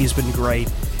stuff. He's been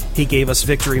great. He gave us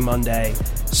Victory Monday,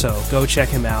 so go check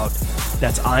him out.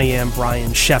 That's I Am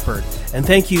Brian Shepard. And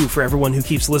thank you for everyone who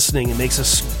keeps listening and makes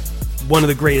us one of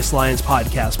the greatest Lions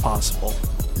podcasts possible.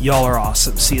 Y'all are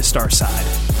awesome. See you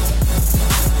Starside.